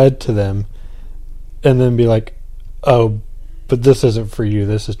letter read to them and then be like, oh, but this isn't for you.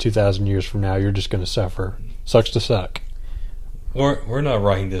 This is 2,000 years from now. You're just going to suffer. Sucks to suck. We're not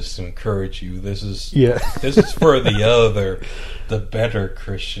writing this to encourage you. This is for the better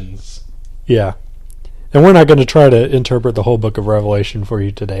Christians. Yeah. And we're not going to try to interpret the whole book of Revelation for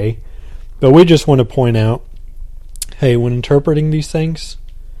you today, but we just want to point out, hey, when interpreting these things,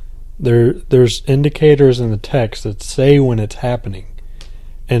 there's indicators in the text that say when it's happening.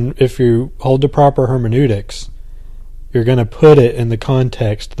 And if you hold the proper hermeneutics, you're going to put it in the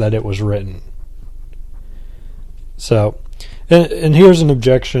context that it was written. So, and here's an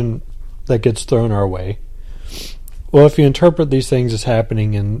objection that gets thrown our way. Well, if you interpret these things as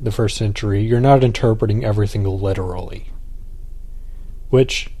happening in the first century, you're not interpreting everything literally.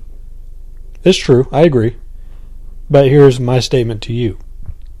 Which is true, I agree. But here's my statement to you.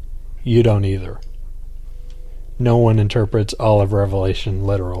 You don't either. No one interprets all of Revelation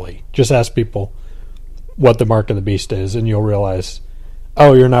literally. Just ask people what the mark of the beast is, and you'll realize,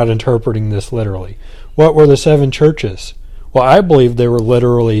 oh, you're not interpreting this literally. What were the 7 churches? Well, I believe they were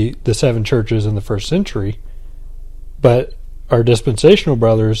literally the 7 churches in the first century, but our dispensational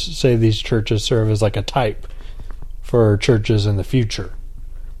brothers say these churches serve as like a type for churches in the future.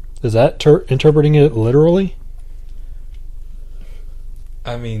 Is that interpreting it literally?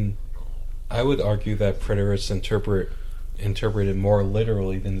 I mean, I would argue that preterists interpret it more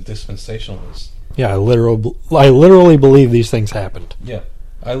literally than the dispensationalists. Yeah, I literally believe these things happened. Yeah,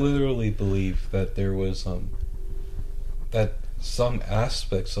 I literally believe that there was that some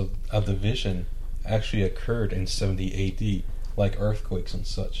aspects of the vision actually occurred in 70 A.D., like earthquakes and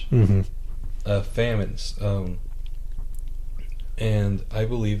such, famines, and I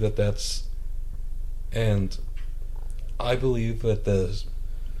believe that the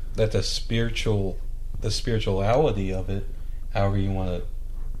spirituality of it, however you want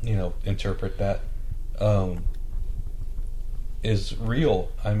to, interpret that, is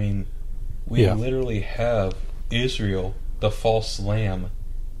real. I mean, we literally have Israel, the false lamb,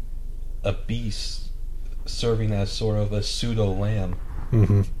 a beast serving as sort of a pseudo lamb,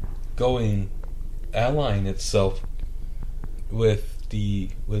 allying itself with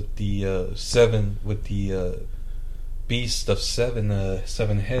the beast of seven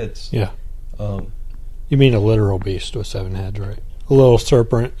heads. Yeah. You mean a literal beast with 7 heads, right? A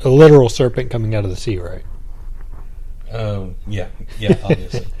literal serpent coming out of the sea, right? Yeah,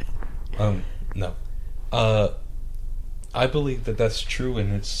 obviously. No. I believe that that's true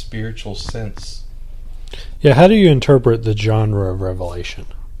in its spiritual sense. Yeah, how do you interpret the genre of Revelation?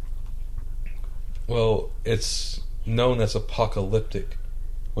 Well, it's known as apocalyptic,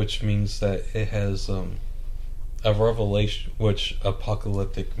 which means that it has a revelation, which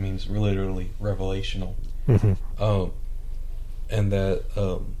apocalyptic means literally revelational. And that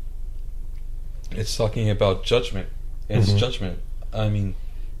it's talking about judgment. It's judgment. I mean,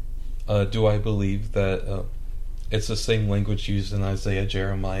 do I believe that it's the same language used in Isaiah,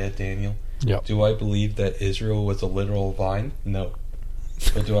 Jeremiah, Daniel? Yep. Do I believe that Israel was a literal vine? No.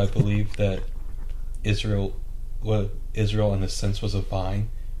 But do I believe that Israel in a sense was a vine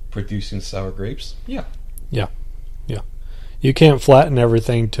producing sour grapes? Yeah. Yeah. You can't flatten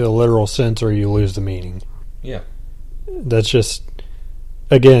everything to a literal sense or you lose the meaning. Yeah. That's just,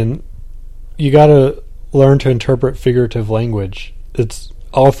 again, you got to learn to interpret figurative language. It's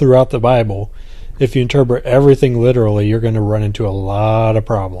all throughout the Bible. If you interpret everything literally, you're going to run into a lot of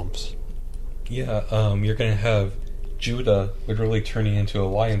problems. Yeah, you're going to have Judah literally turning into a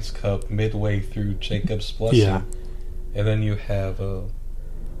lion's cub midway through Jacob's blessing. Yeah. And then you have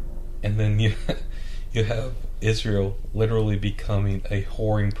you have Israel literally becoming a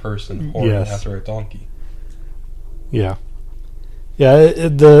whoring person, whoring after a donkey. Yeah.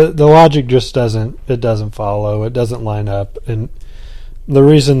 The logic just doesn't follow. It doesn't line up, and the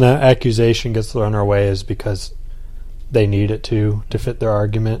reason that accusation gets thrown our way is because they need it to fit their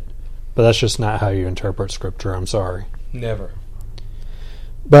argument. But that's just not how you interpret Scripture. I'm sorry. Never.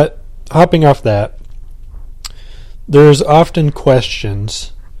 But hopping off that, there's often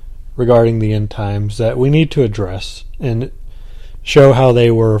questions regarding the end times that we need to address and show how they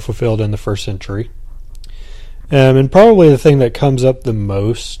were fulfilled in the first century. And probably the thing that comes up the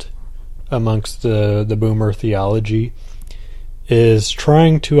most amongst the boomer theology is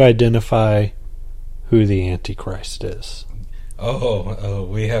trying to identify who the Antichrist is. Oh,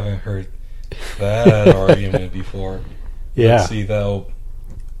 we haven't heard that argument before. Yeah. Let's see, though.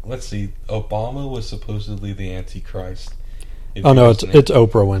 let's see. Obama was supposedly the Antichrist. Oh no, it's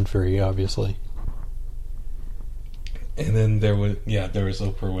Oprah Winfrey, obviously. And then there was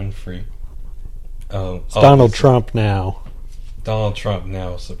Oprah Winfrey. It's Donald Trump now. Donald Trump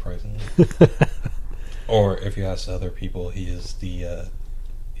now, surprisingly. Or if you ask other people, he is the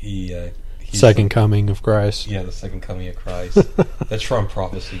he's second coming of Christ. Yeah, the second coming of Christ. The Trump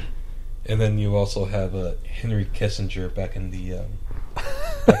prophecy. And then you also have Henry Kissinger back in the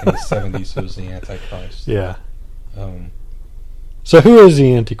 70s, who was the Antichrist. Yeah. So who is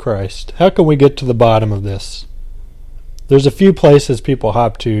the Antichrist? How can we get to the bottom of this? There's a few places people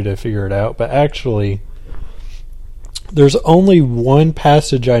hop to figure it out, but actually, there's only one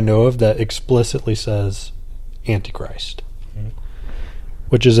passage I know of that explicitly says Antichrist,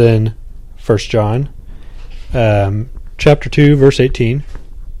 which is in 1 John, chapter 2, verse 18.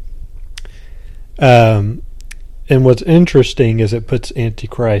 And what's interesting is it puts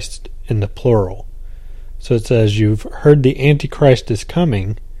Antichrist in the plural. So it says, you've heard the Antichrist is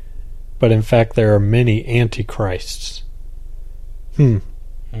coming, but in fact there are many Antichrists. Now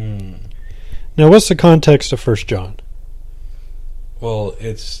what's the context of 1 John? Well,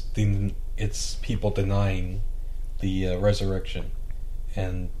 it's people denying the resurrection,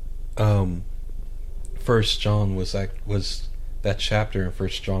 and 1 John was that chapter in 1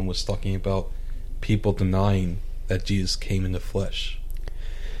 John was talking about people denying that Jesus came in the flesh.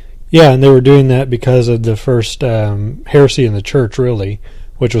 Yeah, and they were doing that because of the first heresy in the church, really,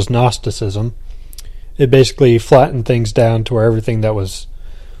 which was Gnosticism. It basically flattened things down to where everything that was,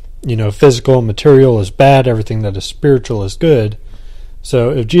 physical, material is bad, everything that is spiritual is good.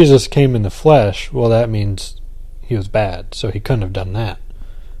 So if Jesus came in the flesh, well, that means he was bad, so he couldn't have done that.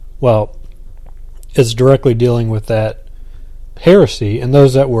 Well, it's directly dealing with that heresy, and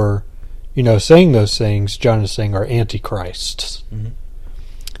those that were, saying those things, John is saying, are antichrists. Mm-hmm.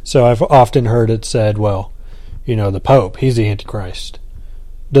 So I've often heard it said, well, the Pope, he's the Antichrist.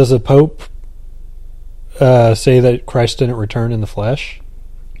 Does the Pope say that Christ didn't return in the flesh?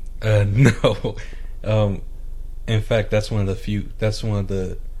 No. In fact, that's one of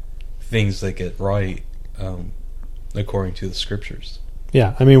the things they get right, according to the scriptures.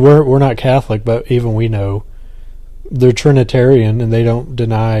 Yeah, I mean, we're not Catholic, but even we know they're Trinitarian, and they don't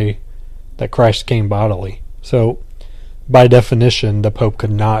deny that Christ came bodily. So, by definition, the Pope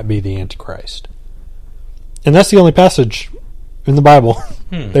could not be the Antichrist. And that's the only passage in the Bible.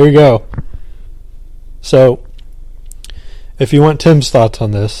 There you go. So, if you want Tim's thoughts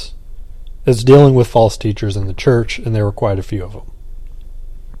on this, it's dealing with false teachers in the church, and there were quite a few of them.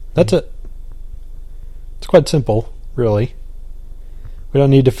 That's it. It's quite simple, really. We don't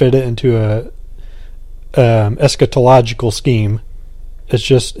need to fit it into a eschatological scheme. It's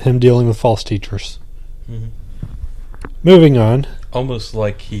just him dealing with false teachers. Mm-hmm. Moving on. Almost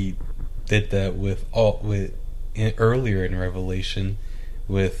like he did that earlier in Revelation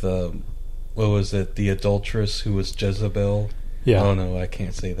with what was it? The adulteress who was Jezebel. Yeah. Oh no, I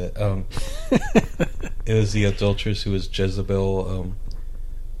can't say that. It was the adulteress who was Jezebel.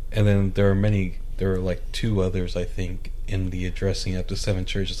 And then there were like two others, I think, in the addressing up to 7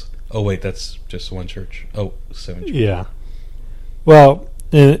 churches. Oh wait, that's just one church. Oh, 7 churches. Yeah. Well,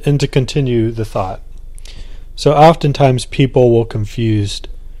 and to continue the thought. So oftentimes people will confuse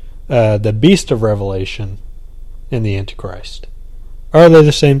the beast of Revelation and the Antichrist. Are they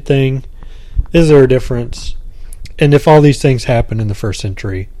the same thing? Is there a difference? And if all these things happen in the first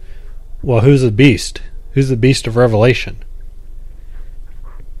century, well, who's the beast? Who's the beast of Revelation?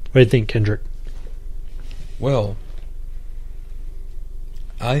 What do you think, Kendrick? Well,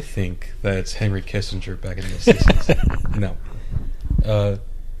 I think that it's Henry Kissinger back in the 60s. No.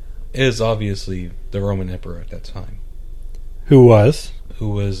 It is obviously the Roman Emperor at that time. Who was? Who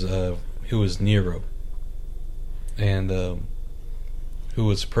was Nero. And who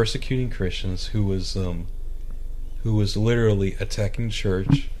was persecuting Christians, who was literally attacking the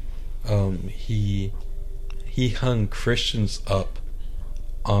church. He hung Christians up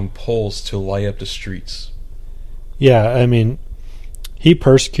on poles to light up the streets. Yeah, I mean, he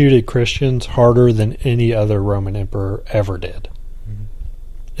persecuted Christians harder than any other Roman emperor ever did. Mm-hmm.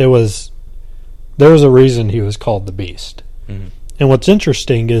 There was a reason he was called the Beast. Mm-hmm. And what's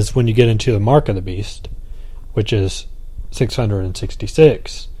interesting is when you get into the Mark of the Beast, which is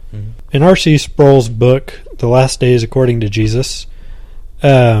 666, mm-hmm. in R.C. Sproul's book, The Last Days According to Jesus,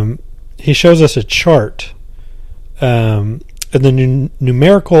 he shows us a chart and the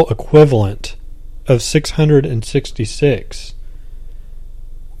numerical equivalent of 666.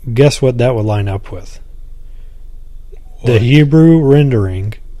 Guess what that would line up with? What? The Hebrew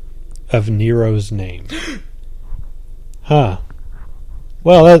rendering of Nero's name. Huh.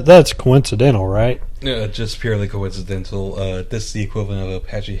 Well, that's coincidental, right? Just purely coincidental. This is the equivalent of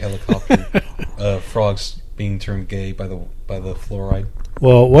Apache helicopter frogs being turned gay by the fluoride.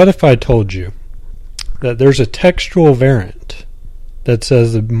 Well, what if I told you that there's a textual variant that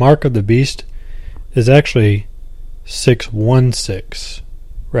says the mark of the beast is actually 616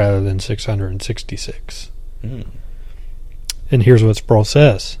 rather than 666? And here's what Sproul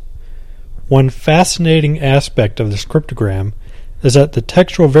says. One fascinating aspect of this cryptogram is that the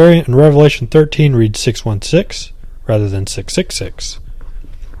textual variant in Revelation 13 reads 616 rather than 666.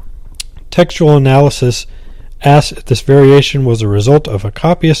 Textual analysis asks if this variation was a result of a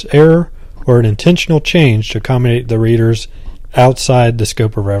copyist error or an intentional change to accommodate the readers outside the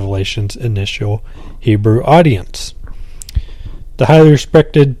scope of Revelation's initial Hebrew audience. The highly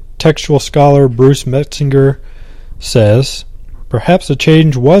respected textual scholar Bruce Metzinger says, perhaps the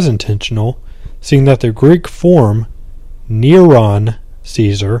change was intentional, seeing that the Greek form Neron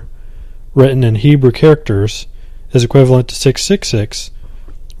Caesar, written in Hebrew characters, is equivalent to 666,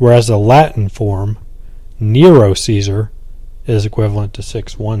 whereas the Latin form Nero Caesar is equivalent to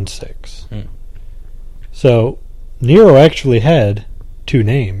 616. So Nero actually had two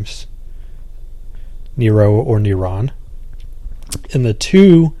names, Nero or Neron, and the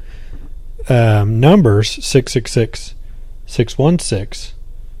two numbers 666, 616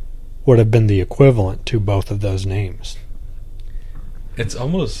 would have been the equivalent to both of those names. It's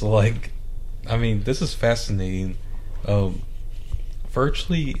almost like, I mean, this is fascinating.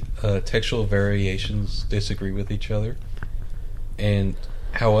 Virtually, textual variations disagree with each other, and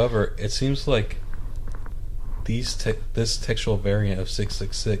however, it seems like this textual variant of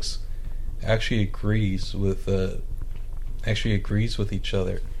 666 actually agrees with each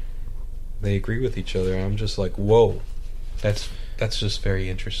other. They agree with each other, and I'm just like, whoa, that's just very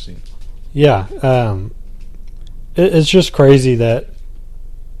interesting. Yeah, it's just crazy that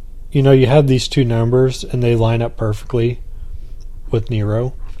you have these two numbers and they line up perfectly with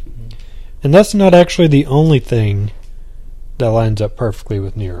Nero, and that's not actually the only thing that lines up perfectly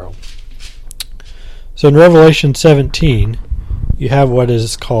with Nero. So in Revelation 17, you have what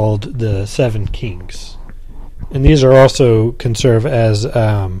is called the seven kings, and these are also can serve as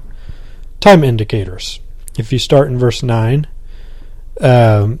time indicators. If you start in verse 9,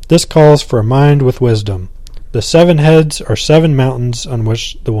 this calls for a mind with wisdom. The seven heads are seven mountains on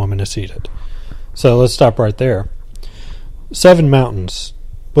which the woman is seated. So let's stop right there. Seven mountains.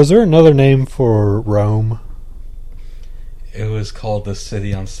 Was there another name for Rome? It was called the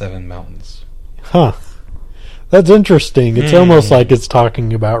City on Seven Mountains. Huh. That's interesting. It's almost like it's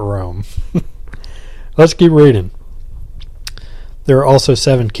talking about Rome. Let's keep reading. There are also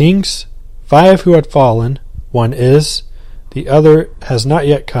seven kings, 5 who had fallen. One is, the other has not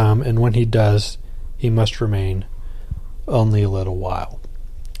yet come, and when he does, he must remain only a little while.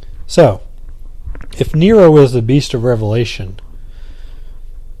 So, if Nero is the beast of Revelation,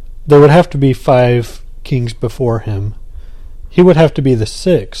 there would have to be 5 kings before him. He would have to be the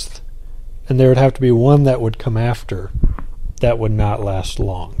 6th, and there would have to be one that would come after that would not last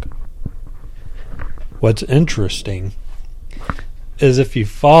long. What's interesting is if you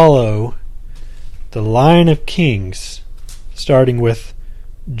follow the line of kings, starting with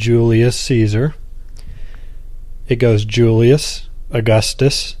Julius Caesar, it goes Julius,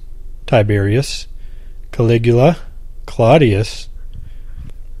 Augustus, Tiberius, Caligula, Claudius,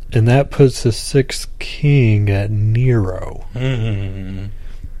 and that puts the 6th king at Nero. And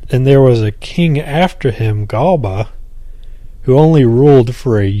there was a king after him, Galba, who only ruled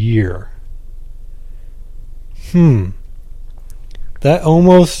for a year. That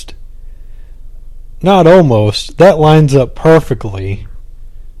that lines up perfectly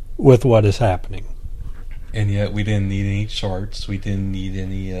with what is happening. And yet we didn't need any charts. We didn't need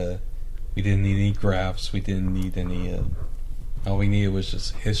any graphs. We didn't need any. All we needed was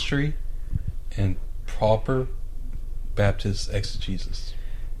just history and proper Baptist exegesis.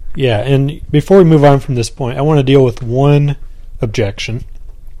 Yeah, and before we move on from this point, I want to deal with one objection,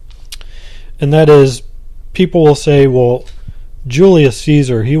 and that is, people will say, "Well, Julius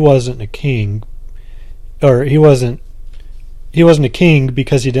Caesar, he wasn't a king, or he wasn't a king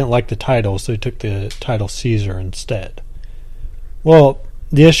because he didn't like the title, so he took the title Caesar instead." Well,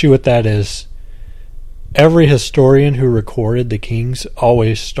 the issue with that is every historian who recorded the kings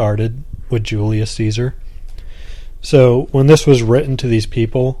always started with Julius Caesar. So when this was written to these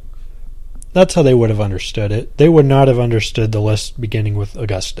people, that's how they would have understood it. They would not have understood the list beginning with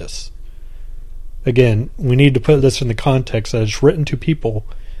Augustus. Again, we need to put this in the context that it's written to people,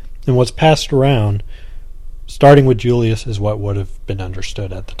 and what's passed around, starting with Julius, is what would have been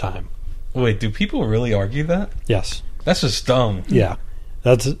understood at the time. Wait, do people really argue that? Yes. That's just dumb. Yeah.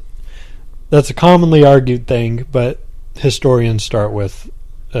 That's a commonly argued thing, but historians start with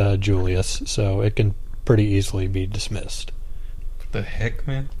Julius, so it can pretty easily be dismissed. What the heck,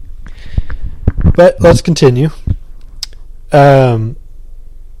 man? But let's continue. What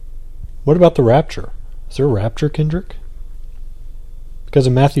about the rapture? Is there a rapture, Kendrick? Because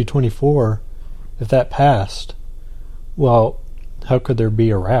in Matthew 24, if that passed, well, how could there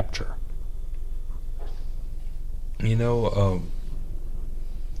be a rapture? You know,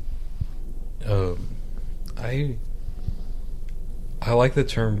 I like the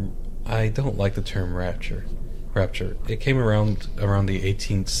term. I don't like the term rapture. It came around the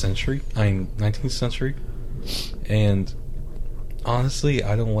 18th century, 19th century, and honestly,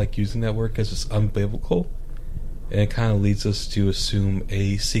 I don't like using that word because it's unbiblical, and it kind of leads us to assume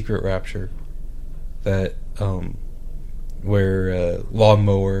a secret rapture that where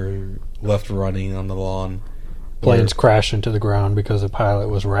lawnmower left running on the lawn. Planes crash into the ground because a pilot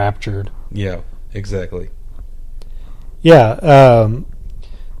was raptured. Yeah, exactly. Yeah,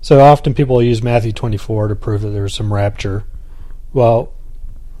 so often people use Matthew 24 to prove that there was some rapture. Well,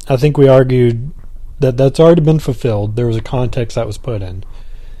 I think we argued that that's already been fulfilled. There was a context that was put in.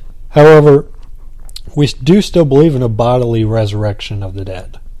 However, we do still believe in a bodily resurrection of the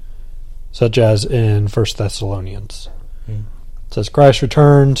dead, such as in 1 Thessalonians. It says Christ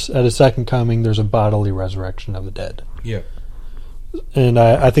returns at his second coming. There's a bodily resurrection of the dead. Yeah. And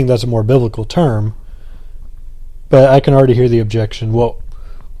I think that's a more biblical term. But I can already hear the objection, well,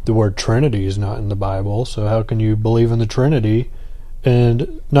 the word Trinity is not in the Bible, so how can you believe in the Trinity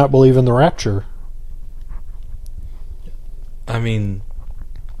and not believe in the rapture? I mean,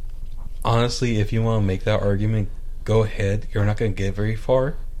 honestly, if you want to make that argument, go ahead. You're not going to get very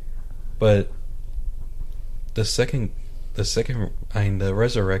far. But the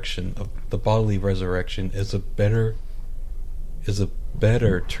resurrection of the bodily resurrection is a better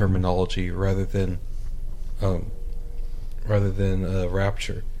terminology rather than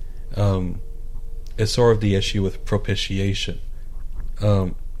rapture. It's sort of the issue with propitiation.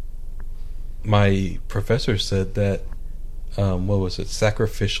 My professor said that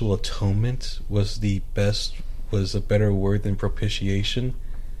sacrificial atonement was a better word than propitiation,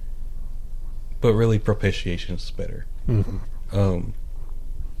 but really propitiation is better. Mm-hmm.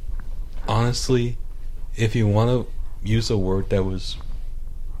 Honestly, if you want to use a word that was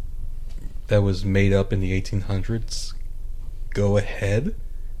made up in the 1800s, go ahead,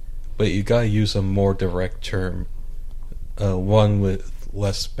 but you gotta use a more direct term, one with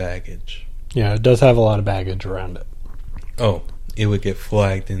less baggage. Yeah, it does have a lot of baggage around it. Oh, it would get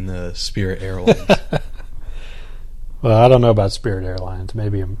flagged in the Spirit Airlines. Well, I don't know about Spirit Airlines.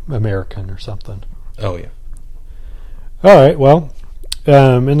 Maybe American or something. Oh, yeah. All right, well,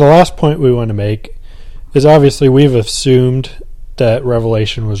 and the last point we want to make is obviously we've assumed that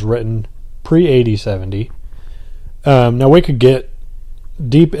Revelation was written pre-AD 70. Now, we could get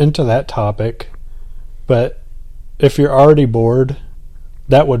deep into that topic, but if you're already bored,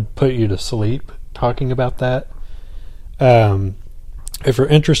 that would put you to sleep talking about that. If you're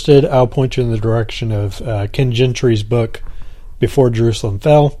interested, I'll point you in the direction of Ken Gentry's book, Before Jerusalem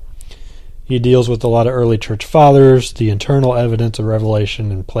Fell. He deals with a lot of early church fathers, the internal evidence of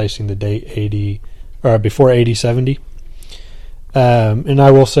Revelation, and placing the date before AD 70. And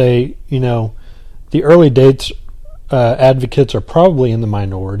I will say, the early dates advocates are probably in the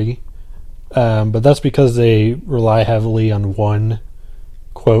minority, but that's because they rely heavily on one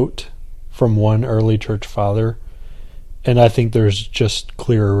quote from one early church father, and I think there's just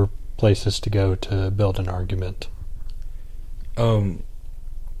clearer places to go to build an argument.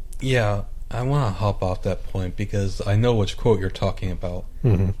 Yeah, I want to hop off that point because I know which quote you're talking about.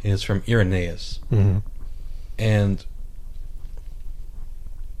 Mm-hmm. It's from Irenaeus. Mm-hmm. And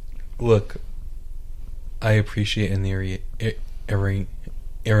look, I appreciate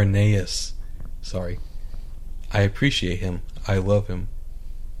Irenaeus. Sorry. I appreciate him. I love him.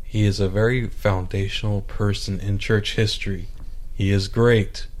 He is a very foundational person in church history. He is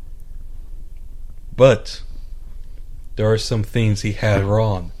great. But there are some things he had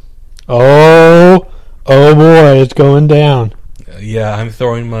wrong. Oh boy, it's going down. Yeah, I'm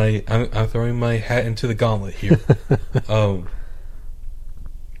throwing my hat into the gauntlet here.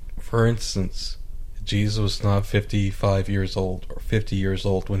 For instance, Jesus was not 55 years old or 50 years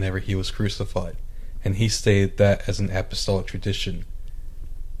old whenever he was crucified, and he stated that as an apostolic tradition.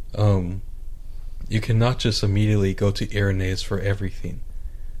 You cannot just immediately go to Irenaeus for everything.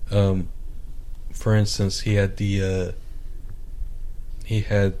 For instance, he had the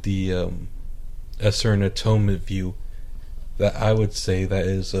a certain atonement view that I would say that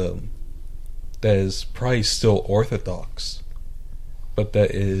is probably still orthodox, but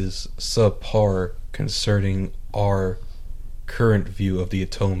that is subpar concerning our current view of the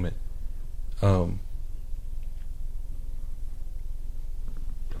atonement. And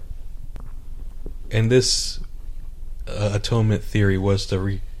this atonement theory was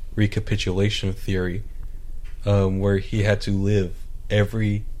the recapitulation theory, where he had to live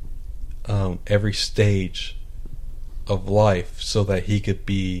every stage of life so that he could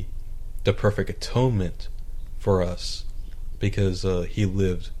be the perfect atonement for us, because he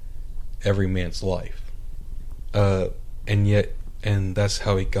lived every man's life, and that's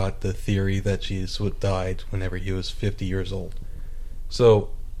how he got the theory that Jesus would died whenever he was 50 years old.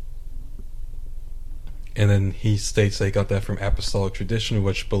 So, and then he states that he got that from apostolic tradition,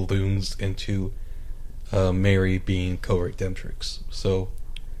 which balloons into Mary being co-redemptrix. So,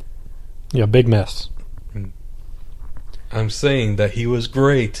 yeah, big mess. I'm saying that he was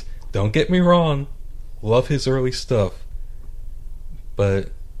great. Don't get me wrong. Love his early stuff.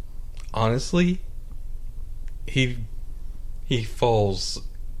 But honestly, he fails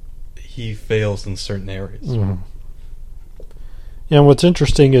in certain areas. Mm-hmm. Yeah, and what's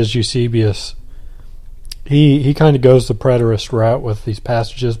interesting is Eusebius, he kind of goes the preterist route with these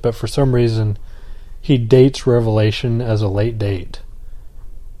passages, but for some reason he dates Revelation as a late date.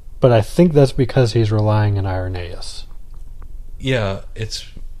 But I think that's because he's relying on Irenaeus. Yeah, it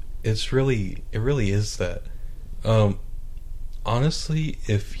really is that. Honestly,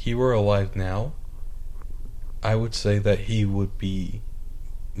 if he were alive now, I would say that he would be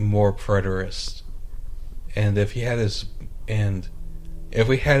more preterist. And if we had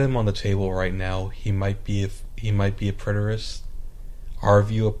him on the table right now, he might be a preterist. Our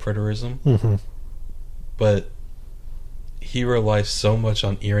view of preterism. Mm-hmm. But he relies so much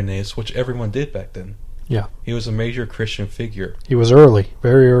on Irenaeus, which everyone did back then. Yeah. He was a major Christian figure. He was early,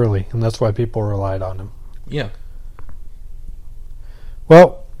 very early, and that's why people relied on him. Yeah.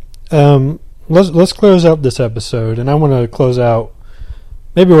 Well, let's close out this episode, and I want to close out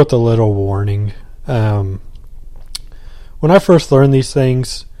maybe with a little warning. When I first learned these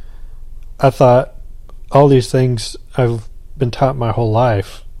things, I thought all these things I've been taught my whole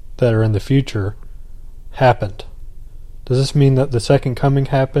life that are in the future happened. Does this mean that the second coming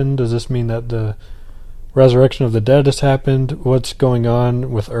happened? Does this mean that the resurrection of the dead has happened? What's going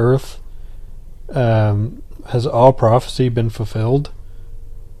on with earth? Has all prophecy been fulfilled?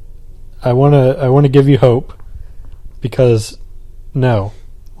 I want to give you hope, because no.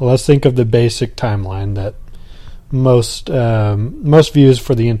 Well, let's think of the basic timeline that most views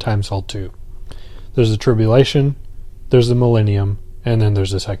for the end times hold to. There's the tribulation, there's the millennium, and then there's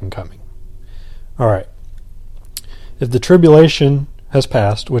the second coming. All right. If the tribulation has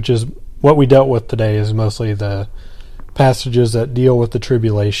passed, which is what we dealt with today, is mostly the passages that deal with the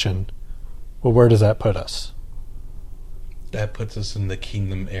tribulation, well, where does that put us? That puts us in the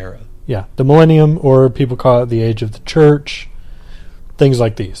kingdom era. Yeah, the millennium, or people call it the age of the church, things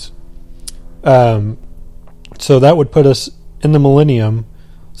like these. So that would put us in the millennium,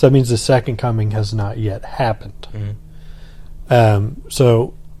 so that means the second coming has not yet happened. Mm-hmm.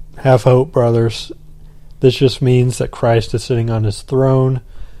 So have hope, brothers. This just means that Christ is sitting on his throne,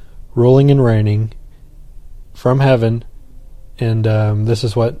 ruling and reigning from heaven, and this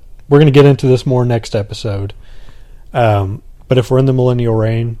is what we're going to get into this more next episode. But if we're in the millennial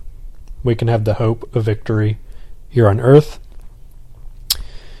reign, we can have the hope of victory here on earth.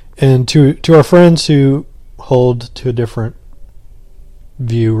 And to our friends who hold to a different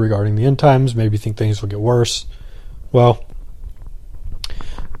view regarding the end times, maybe think things will get worse. Well,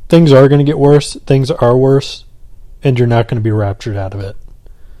 things are going to get worse. Things are worse, and you're not going to be raptured out of it.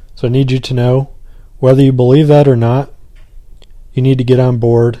 So I need you to know, whether you believe that or not, you need to get on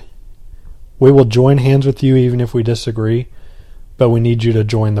board. We will join hands with you even if we disagree, but we need you to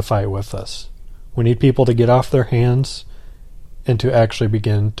join the fight with us. We need people to get off their hands and to actually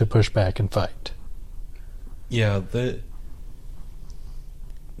begin to push back and fight. Yeah, this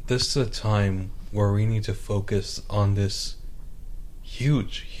is a time where we need to focus on this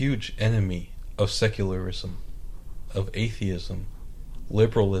huge, huge enemy of secularism, of atheism,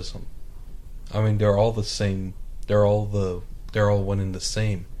 liberalism. I mean, they're all the same. They're all one and the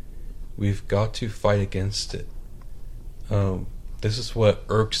same. We've got to fight against it. This is what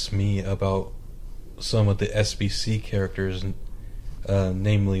irks me about some of the SBC characters,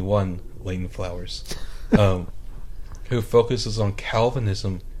 namely one, Leighton Flowers, who focuses on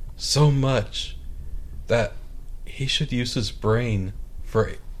Calvinism so much that he should use his brain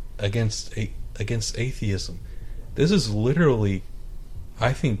against atheism. This is literally,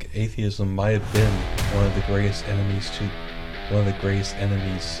 I think atheism might have been one of the greatest enemies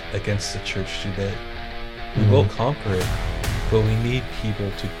against the church today. We will conquer it, But we need people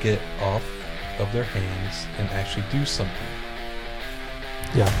to get off of their hands and actually do something.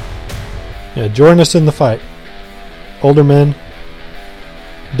 Yeah, join us in the fight. Older men,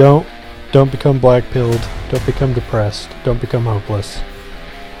 don't become black-pilled. Don't become depressed. Don't become hopeless.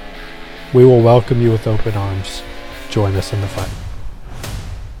 We will welcome you with open arms. Join us in the fight.